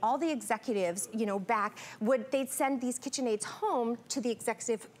KitchenAid, all the executives, you know, back, they'd send these KitchenAids home to the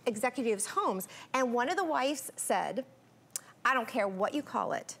executives' homes. And one of the wives said, I don't care what you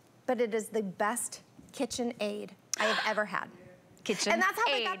call it, but it is the best KitchenAid I have ever had. KitchenAid. And that's how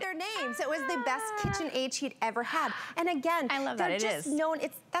they got their names. It was the best KitchenAid she'd ever had. And again, I love that. they're just known,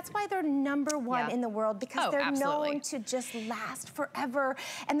 that's why they're #1 in the world, because they're known to just last forever,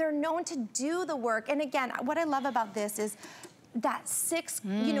 and they're known to do the work. And again, what I love about this is that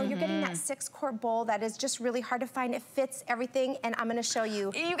you know, you're getting that 6-quart bowl that is just really hard to find. It fits everything, and I'm gonna show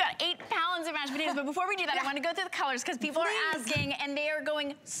you. You got 8 pounds of mashed potatoes, but before we do that, I want to go through the colors because people are asking, and they are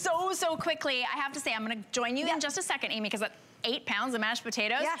going so quickly. I have to say, I'm gonna join you in just a second, Amy, because 8 pounds of mashed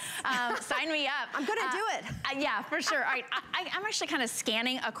potatoes. Yes. Sign me up. I'm gonna do it. Yeah, for sure. All right, I'm actually kind of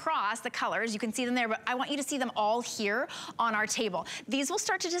scanning across the colors. You can see them there, but I want you to see them all here on our table. These will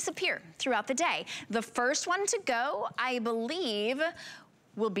start to disappear throughout the day. The first one to go, I believe,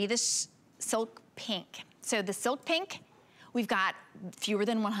 will be this silk pink. So the silk pink, we've got fewer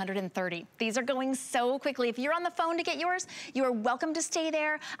than 130. These are going so quickly. If you're on the phone to get yours, you are welcome to stay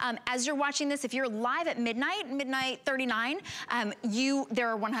there. As you're watching this, if you're live at midnight 39, there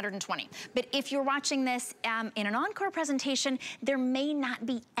are 120. But if you're watching this in an encore presentation, there may not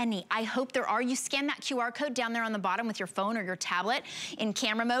be any. I hope there are. You scan that QR code down there on the bottom with your phone or your tablet in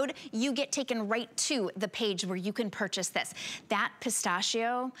camera mode, you get taken right to the page where you can purchase this. That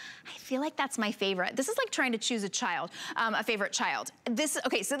pistachio, I feel like that's my favorite. This is like trying to choose a favorite child.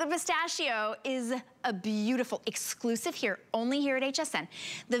 Okay, so the pistachio is a beautiful, exclusive here, only here at HSN.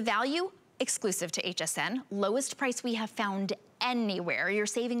 The value, exclusive to HSN, lowest price we have found anywhere. You're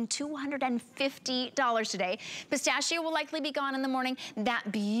saving $250 today. Pistachio will likely be gone in the morning.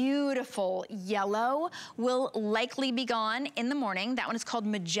 That beautiful yellow will likely be gone in the morning. That one is called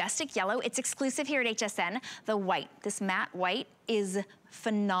Majestic Yellow. It's exclusive here at HSN. The white, this matte white, is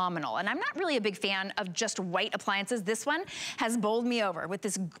phenomenal. And I'm not really a big fan of just white appliances. This one has bowled me over with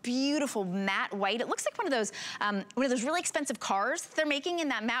this beautiful matte white. It looks like one of those really expensive cars they're making in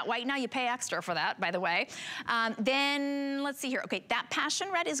that matte white. Now you pay extra for that, by the way. Then let's see here. Okay, that passion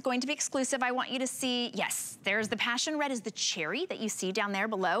red is going to be exclusive. I want you to see, yes, there's the passion red is the cherry that you see down there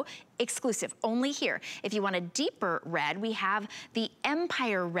below. Exclusive, only here. If you want a deeper red, we have the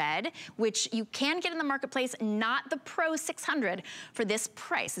Empire Red, which you can get in the marketplace, not the Pro 600 for this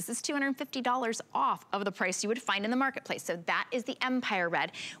price. This is $250 off of the price you would find in the marketplace. So that is the Empire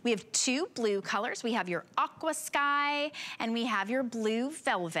Red. We have 2 blue colors. We have your Aqua Sky and we have your Blue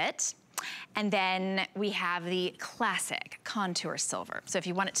Velvet. And then we have the classic contour silver. So if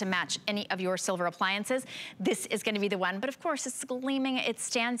you want it to match any of your silver appliances, this is gonna be the one. But of course, it's gleaming, it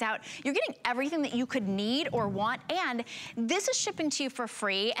stands out. You're getting everything that you could need or want, and this is shipping to you for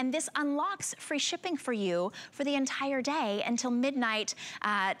free, and this unlocks free shipping for you for the entire day until midnight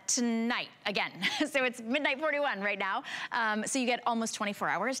tonight, again. So it's midnight 41 right now. So you get almost 24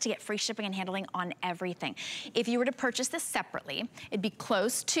 hours to get free shipping and handling on everything. If you were to purchase this separately, it'd be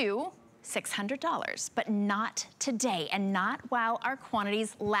close to $600, but not today and not while our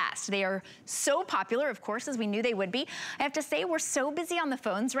quantities last. They are so popular, of course, as we knew they would be. I have to say, we're so busy on the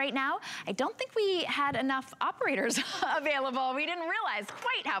phones right now. I don't think we had enough operators available. We didn't realize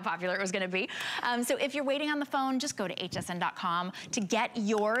quite how popular it was gonna be. So if you're waiting on the phone, just go to hsn.com to get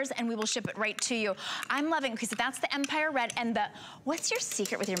yours and we will ship it right to you. I'm loving, because that's the Empire Red and what's your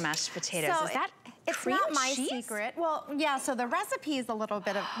secret with your mashed potatoes? So is that it's not my secret. Well, yeah, so the recipe is a little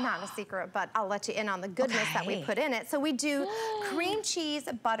bit of, not a secret, but I'll let you in on the goodness that we put in it. So we do cream cheese,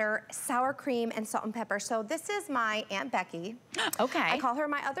 butter, sour cream, and salt and pepper. So this is my Aunt Becky. Okay. I call her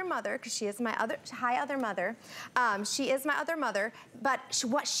my other mother because she is my other mother. She is my other mother, but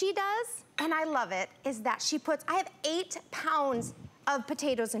what she does, and I love it, is that she puts, I have 8 pounds of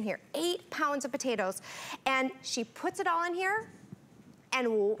potatoes in here, 8 pounds of potatoes. And she puts it all in here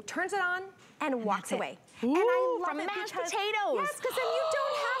and turns it on and walks away. Ooh, and I love from it mashed because, potatoes. Yes, because then you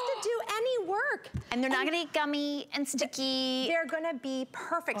don't have to do any work. And they're not gonna get gummy and sticky. They're gonna be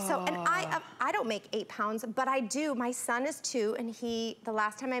perfect. So, and I don't make 8 pounds, but I do. My son is 2, and the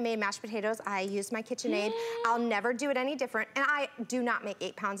last time I made mashed potatoes, I used my KitchenAid. I'll never do it any different, and I do not make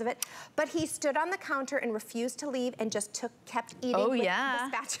 8 pounds of it. But he stood on the counter and refused to leave and just kept eating with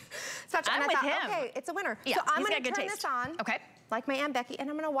the spatula. I'm with him. Okay, it's a winner. Yeah, so I'm gonna turn this on. Okay. Like my Aunt Becky, and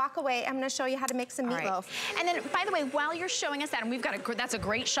I'm gonna walk away. I'm gonna show you how to make some meatloaf. And then, by the way, while you're showing us that, and we've got that's a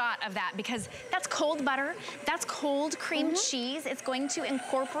great shot of that, because that's cold butter, that's cold cream cheese. It's going to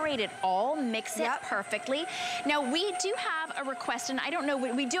incorporate it all, mix it perfectly. Now, we do have a request, and I don't know,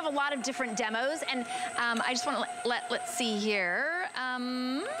 we do have a lot of different demos, and I just want to let's see here.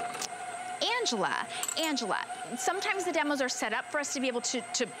 Angela, sometimes the demos are set up for us to be able to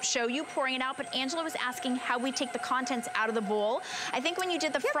show you pouring it out, but Angela was asking how we take the contents out of the bowl. I think when you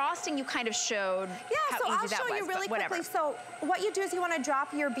did the frosting, you kind of showed how so easy I'll that show was, you really whatever. quickly. So what you do is you want to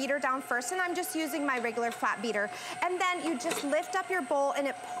drop your beater down first, and I'm just using my regular flat beater. And then you just lift up your bowl and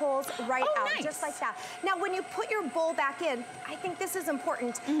it pulls right out, just like that. Now when you put your bowl back in, I think this is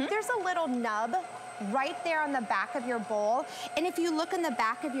important. There's a little nub right there on the back of your bowl. And if you look in the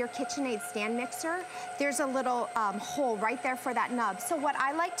back of your KitchenAid stand mixer, there's a little hole right there for that nub. So what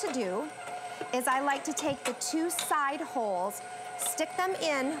I like to do is I like to take the two side holes, stick them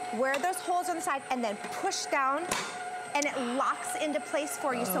in where those holes on the side, and then push down, and it locks into place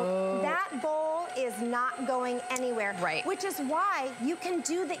for you. So that bowl is not going anywhere. Right. Which is why you can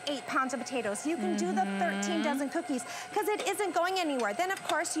do the 8 pounds of potatoes. You can do the 13 dozen cookies, because it isn't going anywhere. Then of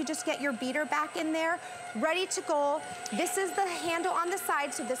course you just get your beater back in there, ready to go. This is the handle on the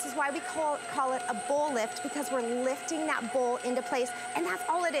side, so this is why we call it a bowl lift, because we're lifting that bowl into place, and that's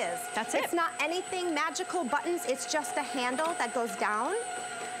all it is. That's it. It's not anything magical buttons, it's just a handle that goes down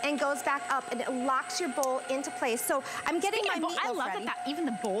and goes back up, and it locks your bowl into place. So I'm getting my meatloaf I love ready. that even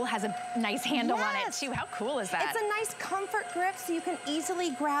the bowl has a nice handle on it too. How cool is that? It's a nice comfort grip, so you can easily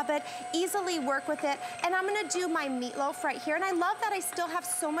grab it, easily work with it. And I'm gonna do my meatloaf right here. And I love that I still have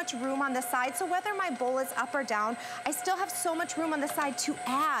so much room on the side. So whether my bowl is up or down, I still have so much room on the side to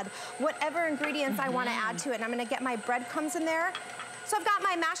add whatever ingredients I wanna add to it. And I'm gonna get my breadcrumbs in there. So I've got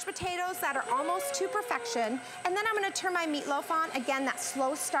my mashed potatoes that are almost to perfection, and then I'm gonna turn my meatloaf on. Again, that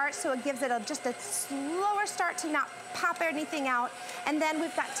slow start, so it gives it just a slower start to not pop anything out. And then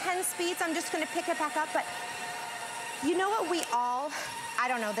we've got 10 speeds. I'm just gonna pick it back up, but you know what I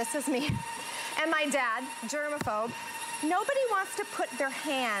don't know, this is me, and my dad, germaphobe, nobody wants to put their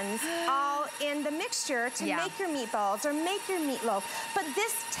hands all in the mixture to make your meatballs or make your meatloaf. But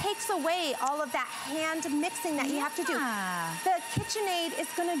this takes away all of that hand mixing that you have to do. The KitchenAid is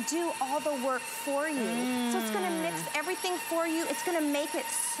gonna do all the work for you. So it's gonna mix everything for you. It's gonna make it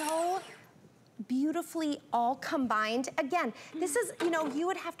so beautifully all combined. Again, this is, you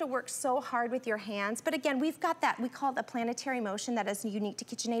would have to work so hard with your hands, but again, we've got that, we call it the planetary motion that is unique to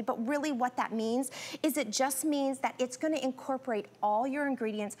KitchenAid, but really what that means is it just means that it's gonna incorporate all your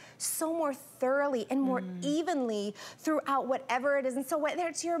ingredients so more thoroughly and more evenly throughout whatever it is. And so whether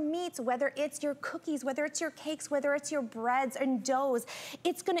it's your meats, whether it's your cookies, whether it's your cakes, whether it's your breads and doughs,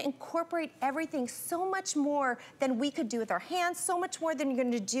 it's gonna incorporate everything so much more than we could do with our hands, so much more than you're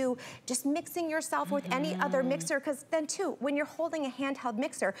gonna do just mixing yourself with any other mixer, because then too, when you're holding a handheld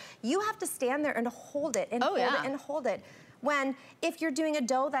mixer, you have to stand there and hold it and hold it and hold it. When, if you're doing a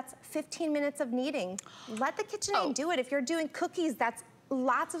dough that's 15 minutes of kneading, let the KitchenAid do it. If you're doing cookies, that's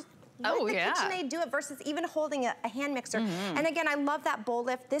lots of, let the KitchenAid do it versus even holding a hand mixer. And again, I love that bowl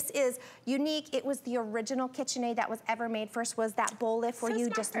lift. This is unique. It was the original KitchenAid that was ever made. First was that bowl lift where you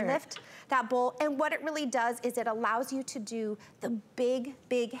just lift that bowl. And what it really does is it allows you to do the big,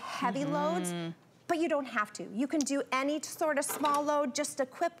 big, heavy loads, but you don't have to. You can do any sort of small load, just a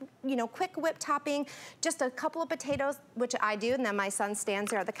quick, quick whip topping, just a couple of potatoes, which I do, and then my son stands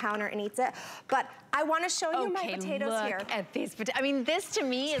there at the counter and eats it. But I want to show you my potatoes here. Look at these potatoes. I mean, this to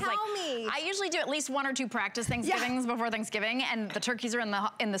me is like, I usually do at least 1 or 2 practice Thanksgivings before Thanksgiving, and the turkeys are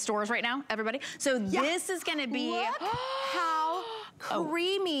in the stores right now, everybody. So this is gonna be, look how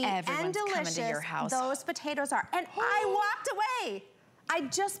creamy and delicious those potatoes are. And I walked away. I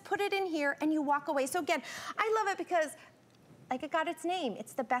just put it in here and you walk away. So again, I love it because like it got its name.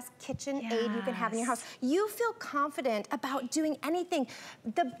 It's the best KitchenAid you can have in your house. You feel confident about doing anything,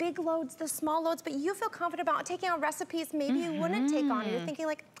 the big loads, the small loads, but you feel confident about taking on recipes maybe you wouldn't take on. You're thinking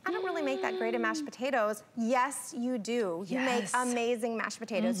like, I don't really make that great at mashed potatoes. Yes, you do. You make amazing mashed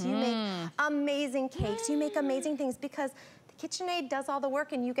potatoes. You make amazing cakes. You make amazing things because KitchenAid does all the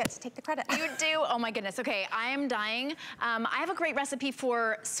work and you get to take the credit. You do? Oh my goodness. Okay, I am dying. I have a great recipe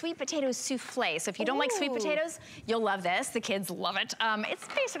for sweet potato souffle. So if you don't like sweet potatoes, you'll love this. The kids love it.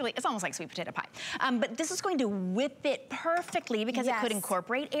 It's almost like sweet potato pie. But this is going to whip it perfectly because it could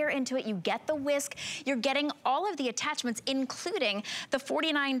incorporate air into it. You get the whisk. You're getting all of the attachments, including the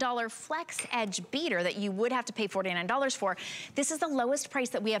 $49 Flex Edge beater that you would have to pay $49 for. This is the lowest price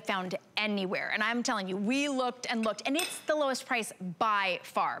that we have found anywhere. And I'm telling you, we looked and looked, and it's the lowest lowest price by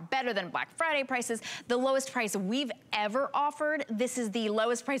far, better than Black Friday prices, the lowest price we've ever offered. This is the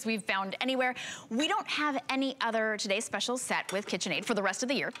lowest price we've found anywhere. We don't have any other Today's Special set with KitchenAid for the rest of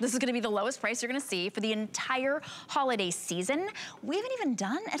the year. This is gonna be the lowest price you're gonna see for the entire holiday season. We haven't even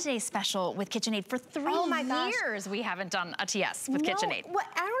done a Today's Special with KitchenAid for 3 years. We haven't done a TS with KitchenAid. Well,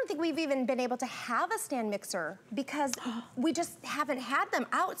 I don't think we've even been able to have a stand mixer because we just haven't had them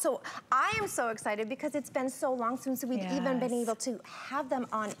out. So I am so excited because it's been so long since we've even been able to have them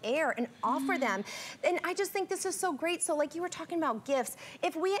on air and offer them. And I just think this is so great. So like you were talking about gifts,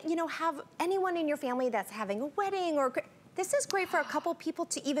 if we, you know, have anyone in your family that's having a wedding or this is great for a couple people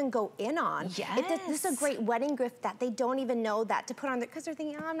to even go in on. Yes. This is a great wedding gift that they don't even know that to put on there because they're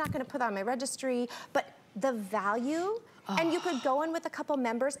thinking, oh, I'm not gonna put that on my registry. But the value, and you could go in with a couple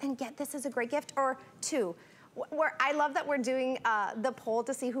members and get this as a great gift or two. I love that we're doing the poll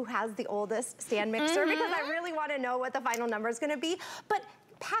to see who has the oldest stand mixer because I really wanna know what the final number is gonna be. But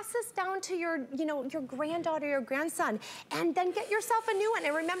pass this down to your, you know, your granddaughter, your grandson, and then get yourself a new one.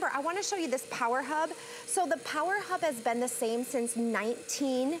 And remember, I wanna show you this power hub. So the power hub has been the same since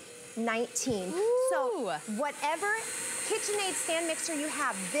 1919. So whatever KitchenAid stand mixer you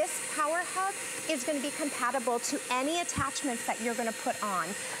have, this power hub is gonna be compatible to any attachments that you're gonna put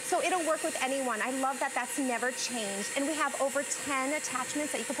on. So it'll work with anyone. I love that that's never changed. And we have over 10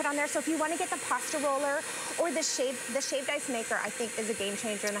 attachments that you can put on there. So if you wanna get the pasta roller or the shaved ice maker, I think is a game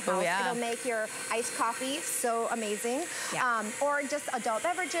changer in the house. It'll make your iced coffee so amazing. Or just adult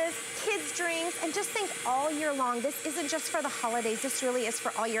beverages, kids drinks, and just think all year long. This isn't just for the holidays, this really is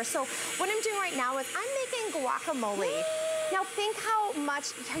for all year. So what I'm doing right now is I'm making guacamole. Now think how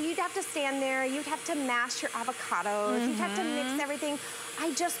much, you'd have to stand there, you'd have to mash your avocados, you'd have to mix everything.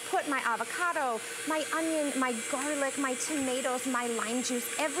 I just put my avocado, my onion, my garlic, my tomatoes, my lime juice,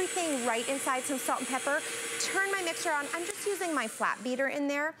 everything right inside some salt and pepper. Turn my mixer on. I'm just using my flat beater in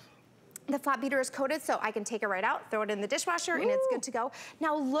there. The flat beater is coated so I can take it right out, throw it in the dishwasher, and it's good to go.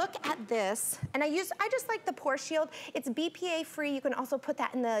 Now look at this. And I just like the Pore Shield. It's BPA free. You can also put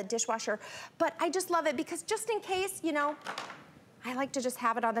that in the dishwasher. But I just love it because just in case, you know, I like to just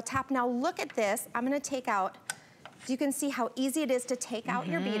have it on the top. Now look at this. I'm gonna take out, you can see how easy it is to take out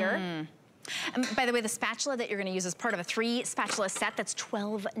your beater. And by the way, the spatula that you're gonna use is part of a 3 spatula set that's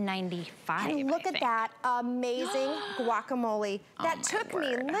 $12.95. And look at that amazing guacamole. That took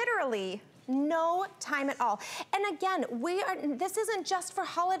me literally no time at all. And again, this isn't just for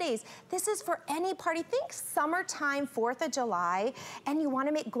holidays. This is for any party. Think summertime, 4th of July, and you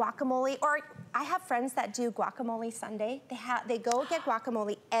wanna make guacamole, or I have friends that do guacamole Sunday. They go get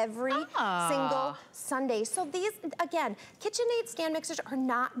guacamole every single Sunday. So these, again, KitchenAid stand mixers are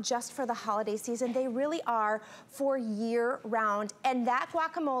not just for the holiday season. They really are for year round. And that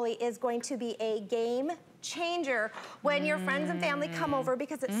guacamole is going to be a game changer when your friends and family come over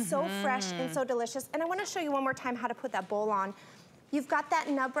because it's so fresh and so delicious. And I wanna show you one more time how to put that bowl on. You've got that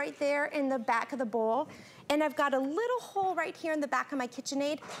nub right there in the back of the bowl. And I've got a little hole right here in the back of my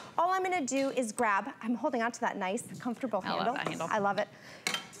KitchenAid. All I'm gonna do is grab, I'm holding onto that nice, comfortable handle. I love that handle. I love it.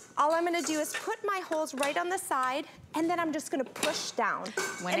 All I'm gonna do is put my holes right on the side, and then I'm just gonna push down.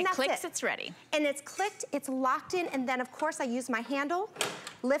 When it clicks, it's ready. And it's clicked, it's locked in, and then of course I use my handle,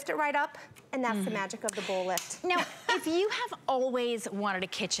 lift it right up, and that's the magic of the bowl lift. Now, if you have always wanted a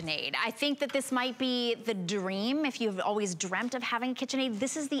KitchenAid, I think that this might be the dream. If you've always dreamt of having a KitchenAid,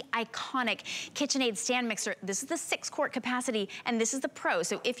 this is the iconic KitchenAid stand mixer. This is the 6-quart capacity, and this is the Pro.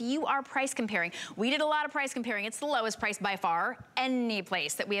 So if you are price comparing, we did a lot of price comparing. It's the lowest price by far, any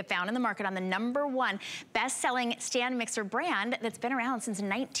place that we have found in the market on the #1 best-selling stand mixer brand that's been around since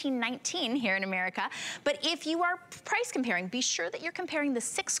 1919 here in America. But if you are price comparing, be sure that you're comparing the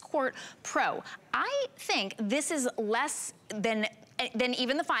 6-quart Pro. I think this is less than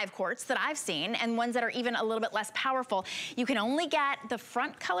even the 5 quarts that I've seen, and ones that are even a little bit less powerful. You can only get the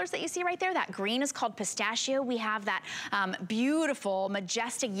front colors that you see right there. That green is called pistachio. We have that beautiful,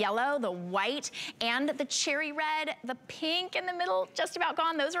 majestic yellow, the white, and the cherry red, the pink in the middle, just about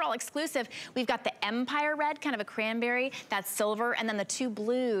gone. Those are all exclusive. We've got the Empire red, kind of a cranberry, that's silver, and then the 2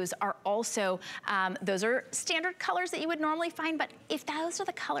 blues are also, those are standard colors that you would normally find, but if those are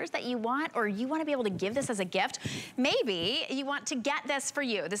the colors that you want, or you want to be able to give this as a gift, maybe you want to get this for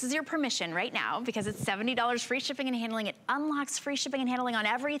you. This is your permission right now because it's $70 free shipping and handling. It unlocks free shipping and handling on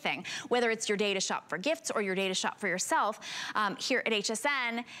everything, whether it's your day to shop for gifts or your day to shop for yourself here at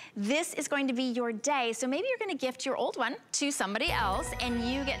HSN. This is going to be your day. So maybe you're going to gift your old one to somebody else and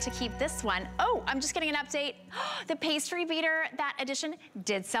you get to keep this one. Oh, I'm just getting an update. The pastry beater, that edition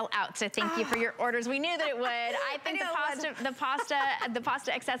did sell out. So thank you for your orders. We knew that it would. I think the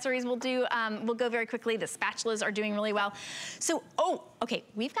pasta accessories will go very quickly. The spatulas are doing really well. So, okay,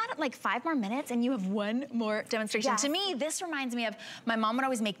 we've got like 5 more minutes and you have one more demonstration. Yes. To me, this reminds me of, my mom would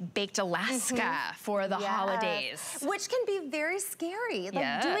always make baked Alaska for the holidays. Which can be very scary.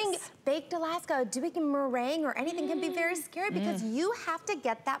 Like doing baked Alaska, doing meringue or anything can be very scary because you have to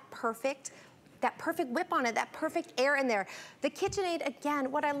get that perfect whip on it, that perfect air in there. The KitchenAid,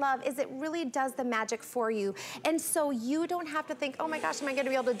 again, what I love is it really does the magic for you. And so you don't have to think, oh my gosh, am I gonna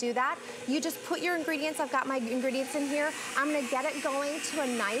be able to do that? You just put your ingredients, I've got my ingredients in here. I'm gonna get it going to a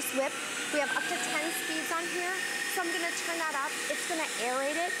nice whip. We have up to 10 speeds on here. So I'm gonna turn that up. It's gonna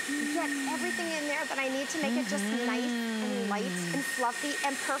aerate it, get everything in there that I need to make it just nice and light and fluffy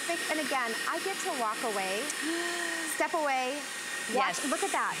and perfect. And again, I get to walk away, step away, watch, look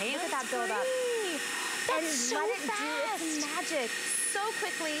at that, look at that build up. And so let it do its magic so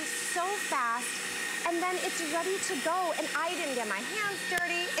quickly, so fast, and then it's ready to go. And I didn't get my hands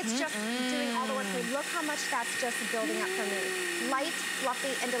dirty. It's just doing all the work for me. Look how much that's just building up for me. Light,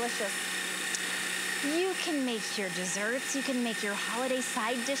 fluffy, and delicious. You can make your desserts, you can make your holiday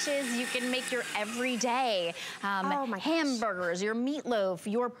side dishes, you can make your everyday hamburgers, your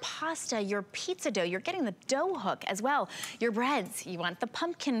meatloaf, your pasta, your pizza dough. You're getting the dough hook as well. Your breads, you want the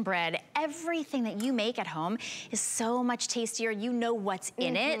pumpkin bread. Everything that you make at home is so much tastier. You know what's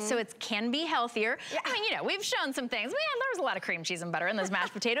in it, so it can be healthier. Yeah. I mean, you know, we've shown some things. Man, there was a lot of cream cheese and butter in those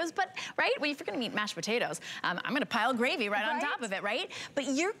mashed potatoes, but right, well, if you're gonna eat mashed potatoes, I'm gonna pile gravy right on top of it, right? But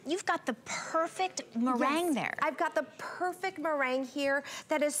you've got the perfect meringue there. I've got the perfect meringue here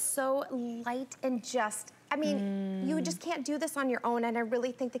that is so light and just, I mean, you just can't do this on your own, and I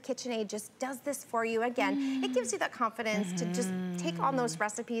really think the KitchenAid just does this for you. Again, it gives you that confidence to just take on those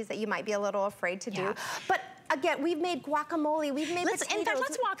recipes that you might be a little afraid to do. But again, we've made guacamole, we've made potatoes. In fact,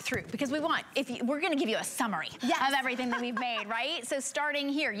 let's walk through, because we're gonna give you a summary of everything that we've made, right? So starting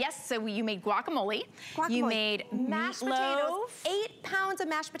here, so you made guacamole. You made mashed potatoes, 8 pounds of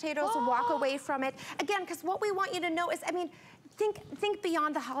mashed potatoes, walk away from it. Again, because what we want you to know is, I mean, think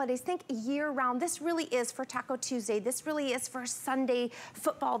beyond the holidays, think year round. This really is for Taco Tuesday. This really is for Sunday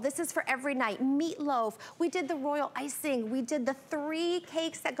football. This is for every night. Meatloaf. We did the royal icing. We did the 3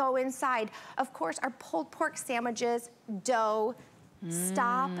 cakes that go inside. Of course, our pulled pork sandwiches, dough.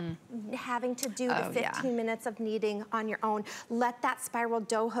 Stop having to do the 15 minutes of kneading on your own. Let that spiral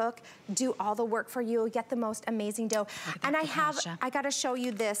dough hook do all the work for you. Get the most amazing dough. And I gotta show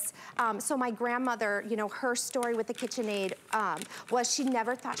you this. So my grandmother, you know, her story with the KitchenAid was she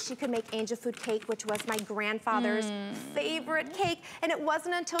never thought she could make angel food cake, which was my grandfather's favorite cake. And it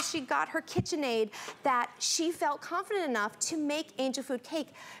wasn't until she got her KitchenAid that she felt confident enough to make angel food cake.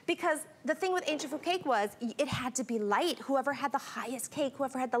 Because the thing with angel food cake was it had to be light. Whoever had the highest cake,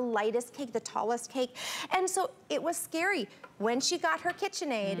 whoever had the lightest cake, the tallest cake. And so it was scary. When she got her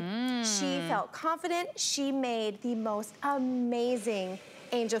KitchenAid, she felt confident. She made the most amazing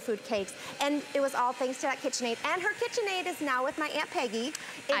angel food cakes. And it was all thanks to that KitchenAid. And her KitchenAid is now with my Aunt Peggy.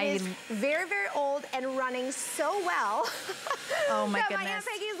 It is very, very old and running so well. Oh my goodness. My Aunt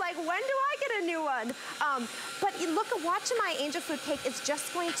Peggy's like, when do I get a new one? But look, watching my angel food cake, it's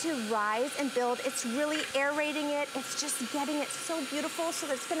just going to rise and build. It's really aerating it. It's just getting it so beautiful so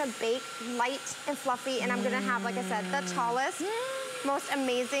that it's gonna bake light and fluffy. And I'm gonna have, like I said, the tallest, most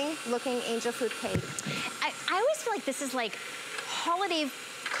amazing looking angel food cake. I always feel like this is like holiday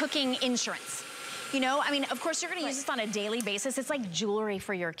cooking insurance. You know, I mean, of course, you're going to use this on a daily basis. It's like jewelry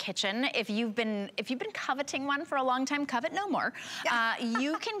for your kitchen. If you've been coveting one for a long time, covet no more.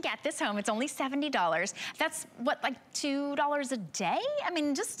 You can get this home. It's only $70. That's what, like $2 a day? I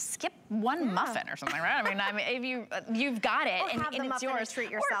mean, just skip one muffin or something, right? I mean, if you've got it, and it's yours. And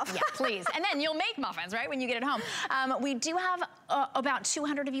treat yourself. Yeah, please. And then you'll make muffins, right, when you get it home. We do have about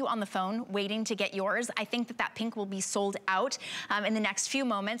 200 of you on the phone waiting to get yours. I think that pink will be sold out in the next few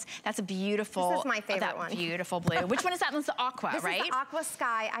moments. That's a beautiful. This is my favorite one. Beautiful blue. Which one is that? It's the aqua, right? This is the aqua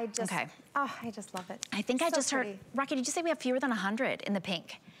sky. I just love it. I think I just heard, Rocky, did you say we have fewer than 100 in the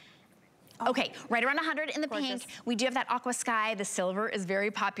pink? Okay, right around 100 in the pink. We do have that aqua sky. The silver is very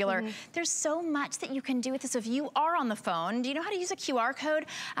popular. There's so much that you can do with this. So if you are on the phone, do you know how to use a QR code?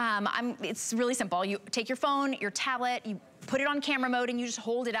 It's really simple. You take your phone, your tablet, you put it on camera mode and you just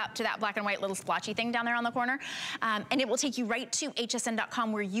hold it up to that black and white little splotchy thing down there on the corner. And it will take you right to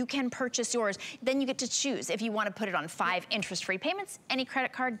hsn.com where you can purchase yours. Then you get to choose if you want to put it on 5 interest-free payments, any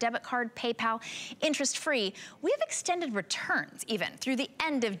credit card, debit card, PayPal, interest-free. We have extended returns even through the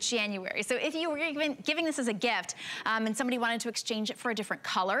end of January. So if you were giving this as a gift and somebody wanted to exchange it for a different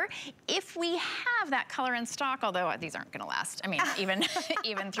color, if we have that color in stock, although these aren't gonna last, I mean,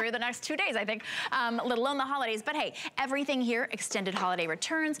 even through the next 2 days, I think, let alone the holidays. But hey, everything here, extended holiday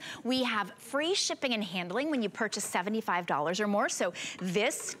returns. We have free shipping and handling when you purchase $75 or more. So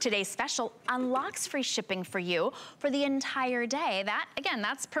this, today's special, unlocks free shipping for you for the entire day. That, again,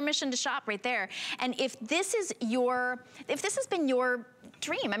 that's permission to shop right there. And if this has been your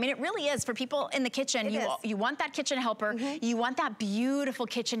dream, I mean, it really is for people in the kitchen. You want that kitchen helper. You want that beautiful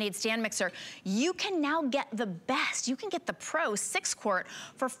KitchenAid stand mixer. You can now get the best. You can get the Pro 6-quart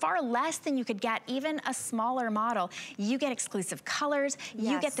for far less than you could get even a smaller model. You get exclusive colors.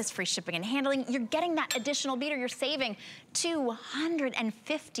 You get this free shipping and handling. You're getting that additional beater. You're saving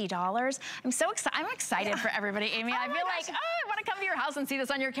 $250. I'm so excited. I'm excited for everybody, Amy. I feel like, oh, I want to come to your house and see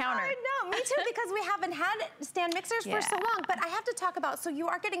this on your counter. I know, me too, because we haven't had stand mixers for so long. But I have to talk about, so you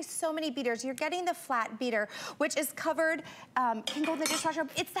are getting so many beaters. You're getting the flat beater, which is covered, can go in the dishwasher.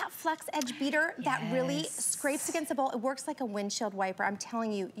 It's that flex edge beater that really scrapes against the bowl. It works like a windshield wiper. I'm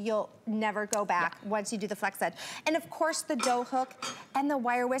telling you, you'll never go back once you do the flex edge. And of course, the dough hook and the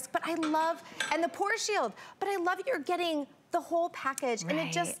wire whisk, but I love, and the pour shield, but I love you're getting the whole package. And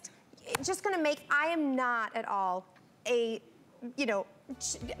it's just gonna make, I am not at all a, you know,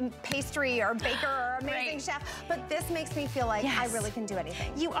 pastry or baker or amazing chef, but this makes me feel like I really can do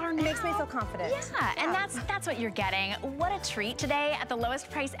anything. You are now. It makes me feel confident. And that's what you're getting. What a treat today at the lowest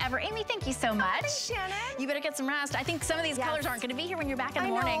price ever. Amy, thank you so much. Thanks, Shannon. You better get some rest. I think some of these colors aren't gonna be here when you're back in the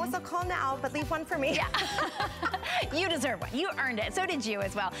morning. I know, so call now, but leave one for me. You deserve one. You earned it. So did you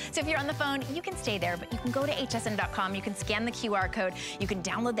as well. So if you're on the phone, you can stay there, but you can go to hsn.com. You can scan the QR code. You can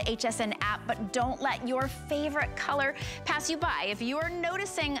download the HSN app, but don't let your favorite color pass you by. If you are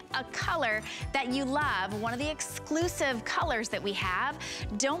noticing a color that you love, one of the exclusive colors that we have,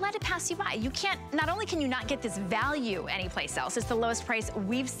 don't let it pass you by. You can't, not only can you not get this value anyplace else, it's the lowest price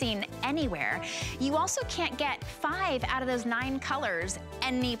we've seen anywhere, you also can't get 5 out of those 9 colors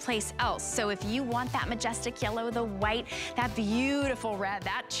anyplace else. So if you want that majestic yellow, the white, that beautiful red,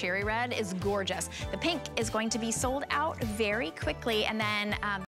 that cherry red is gorgeous. The pink is going to be sold out very quickly, and then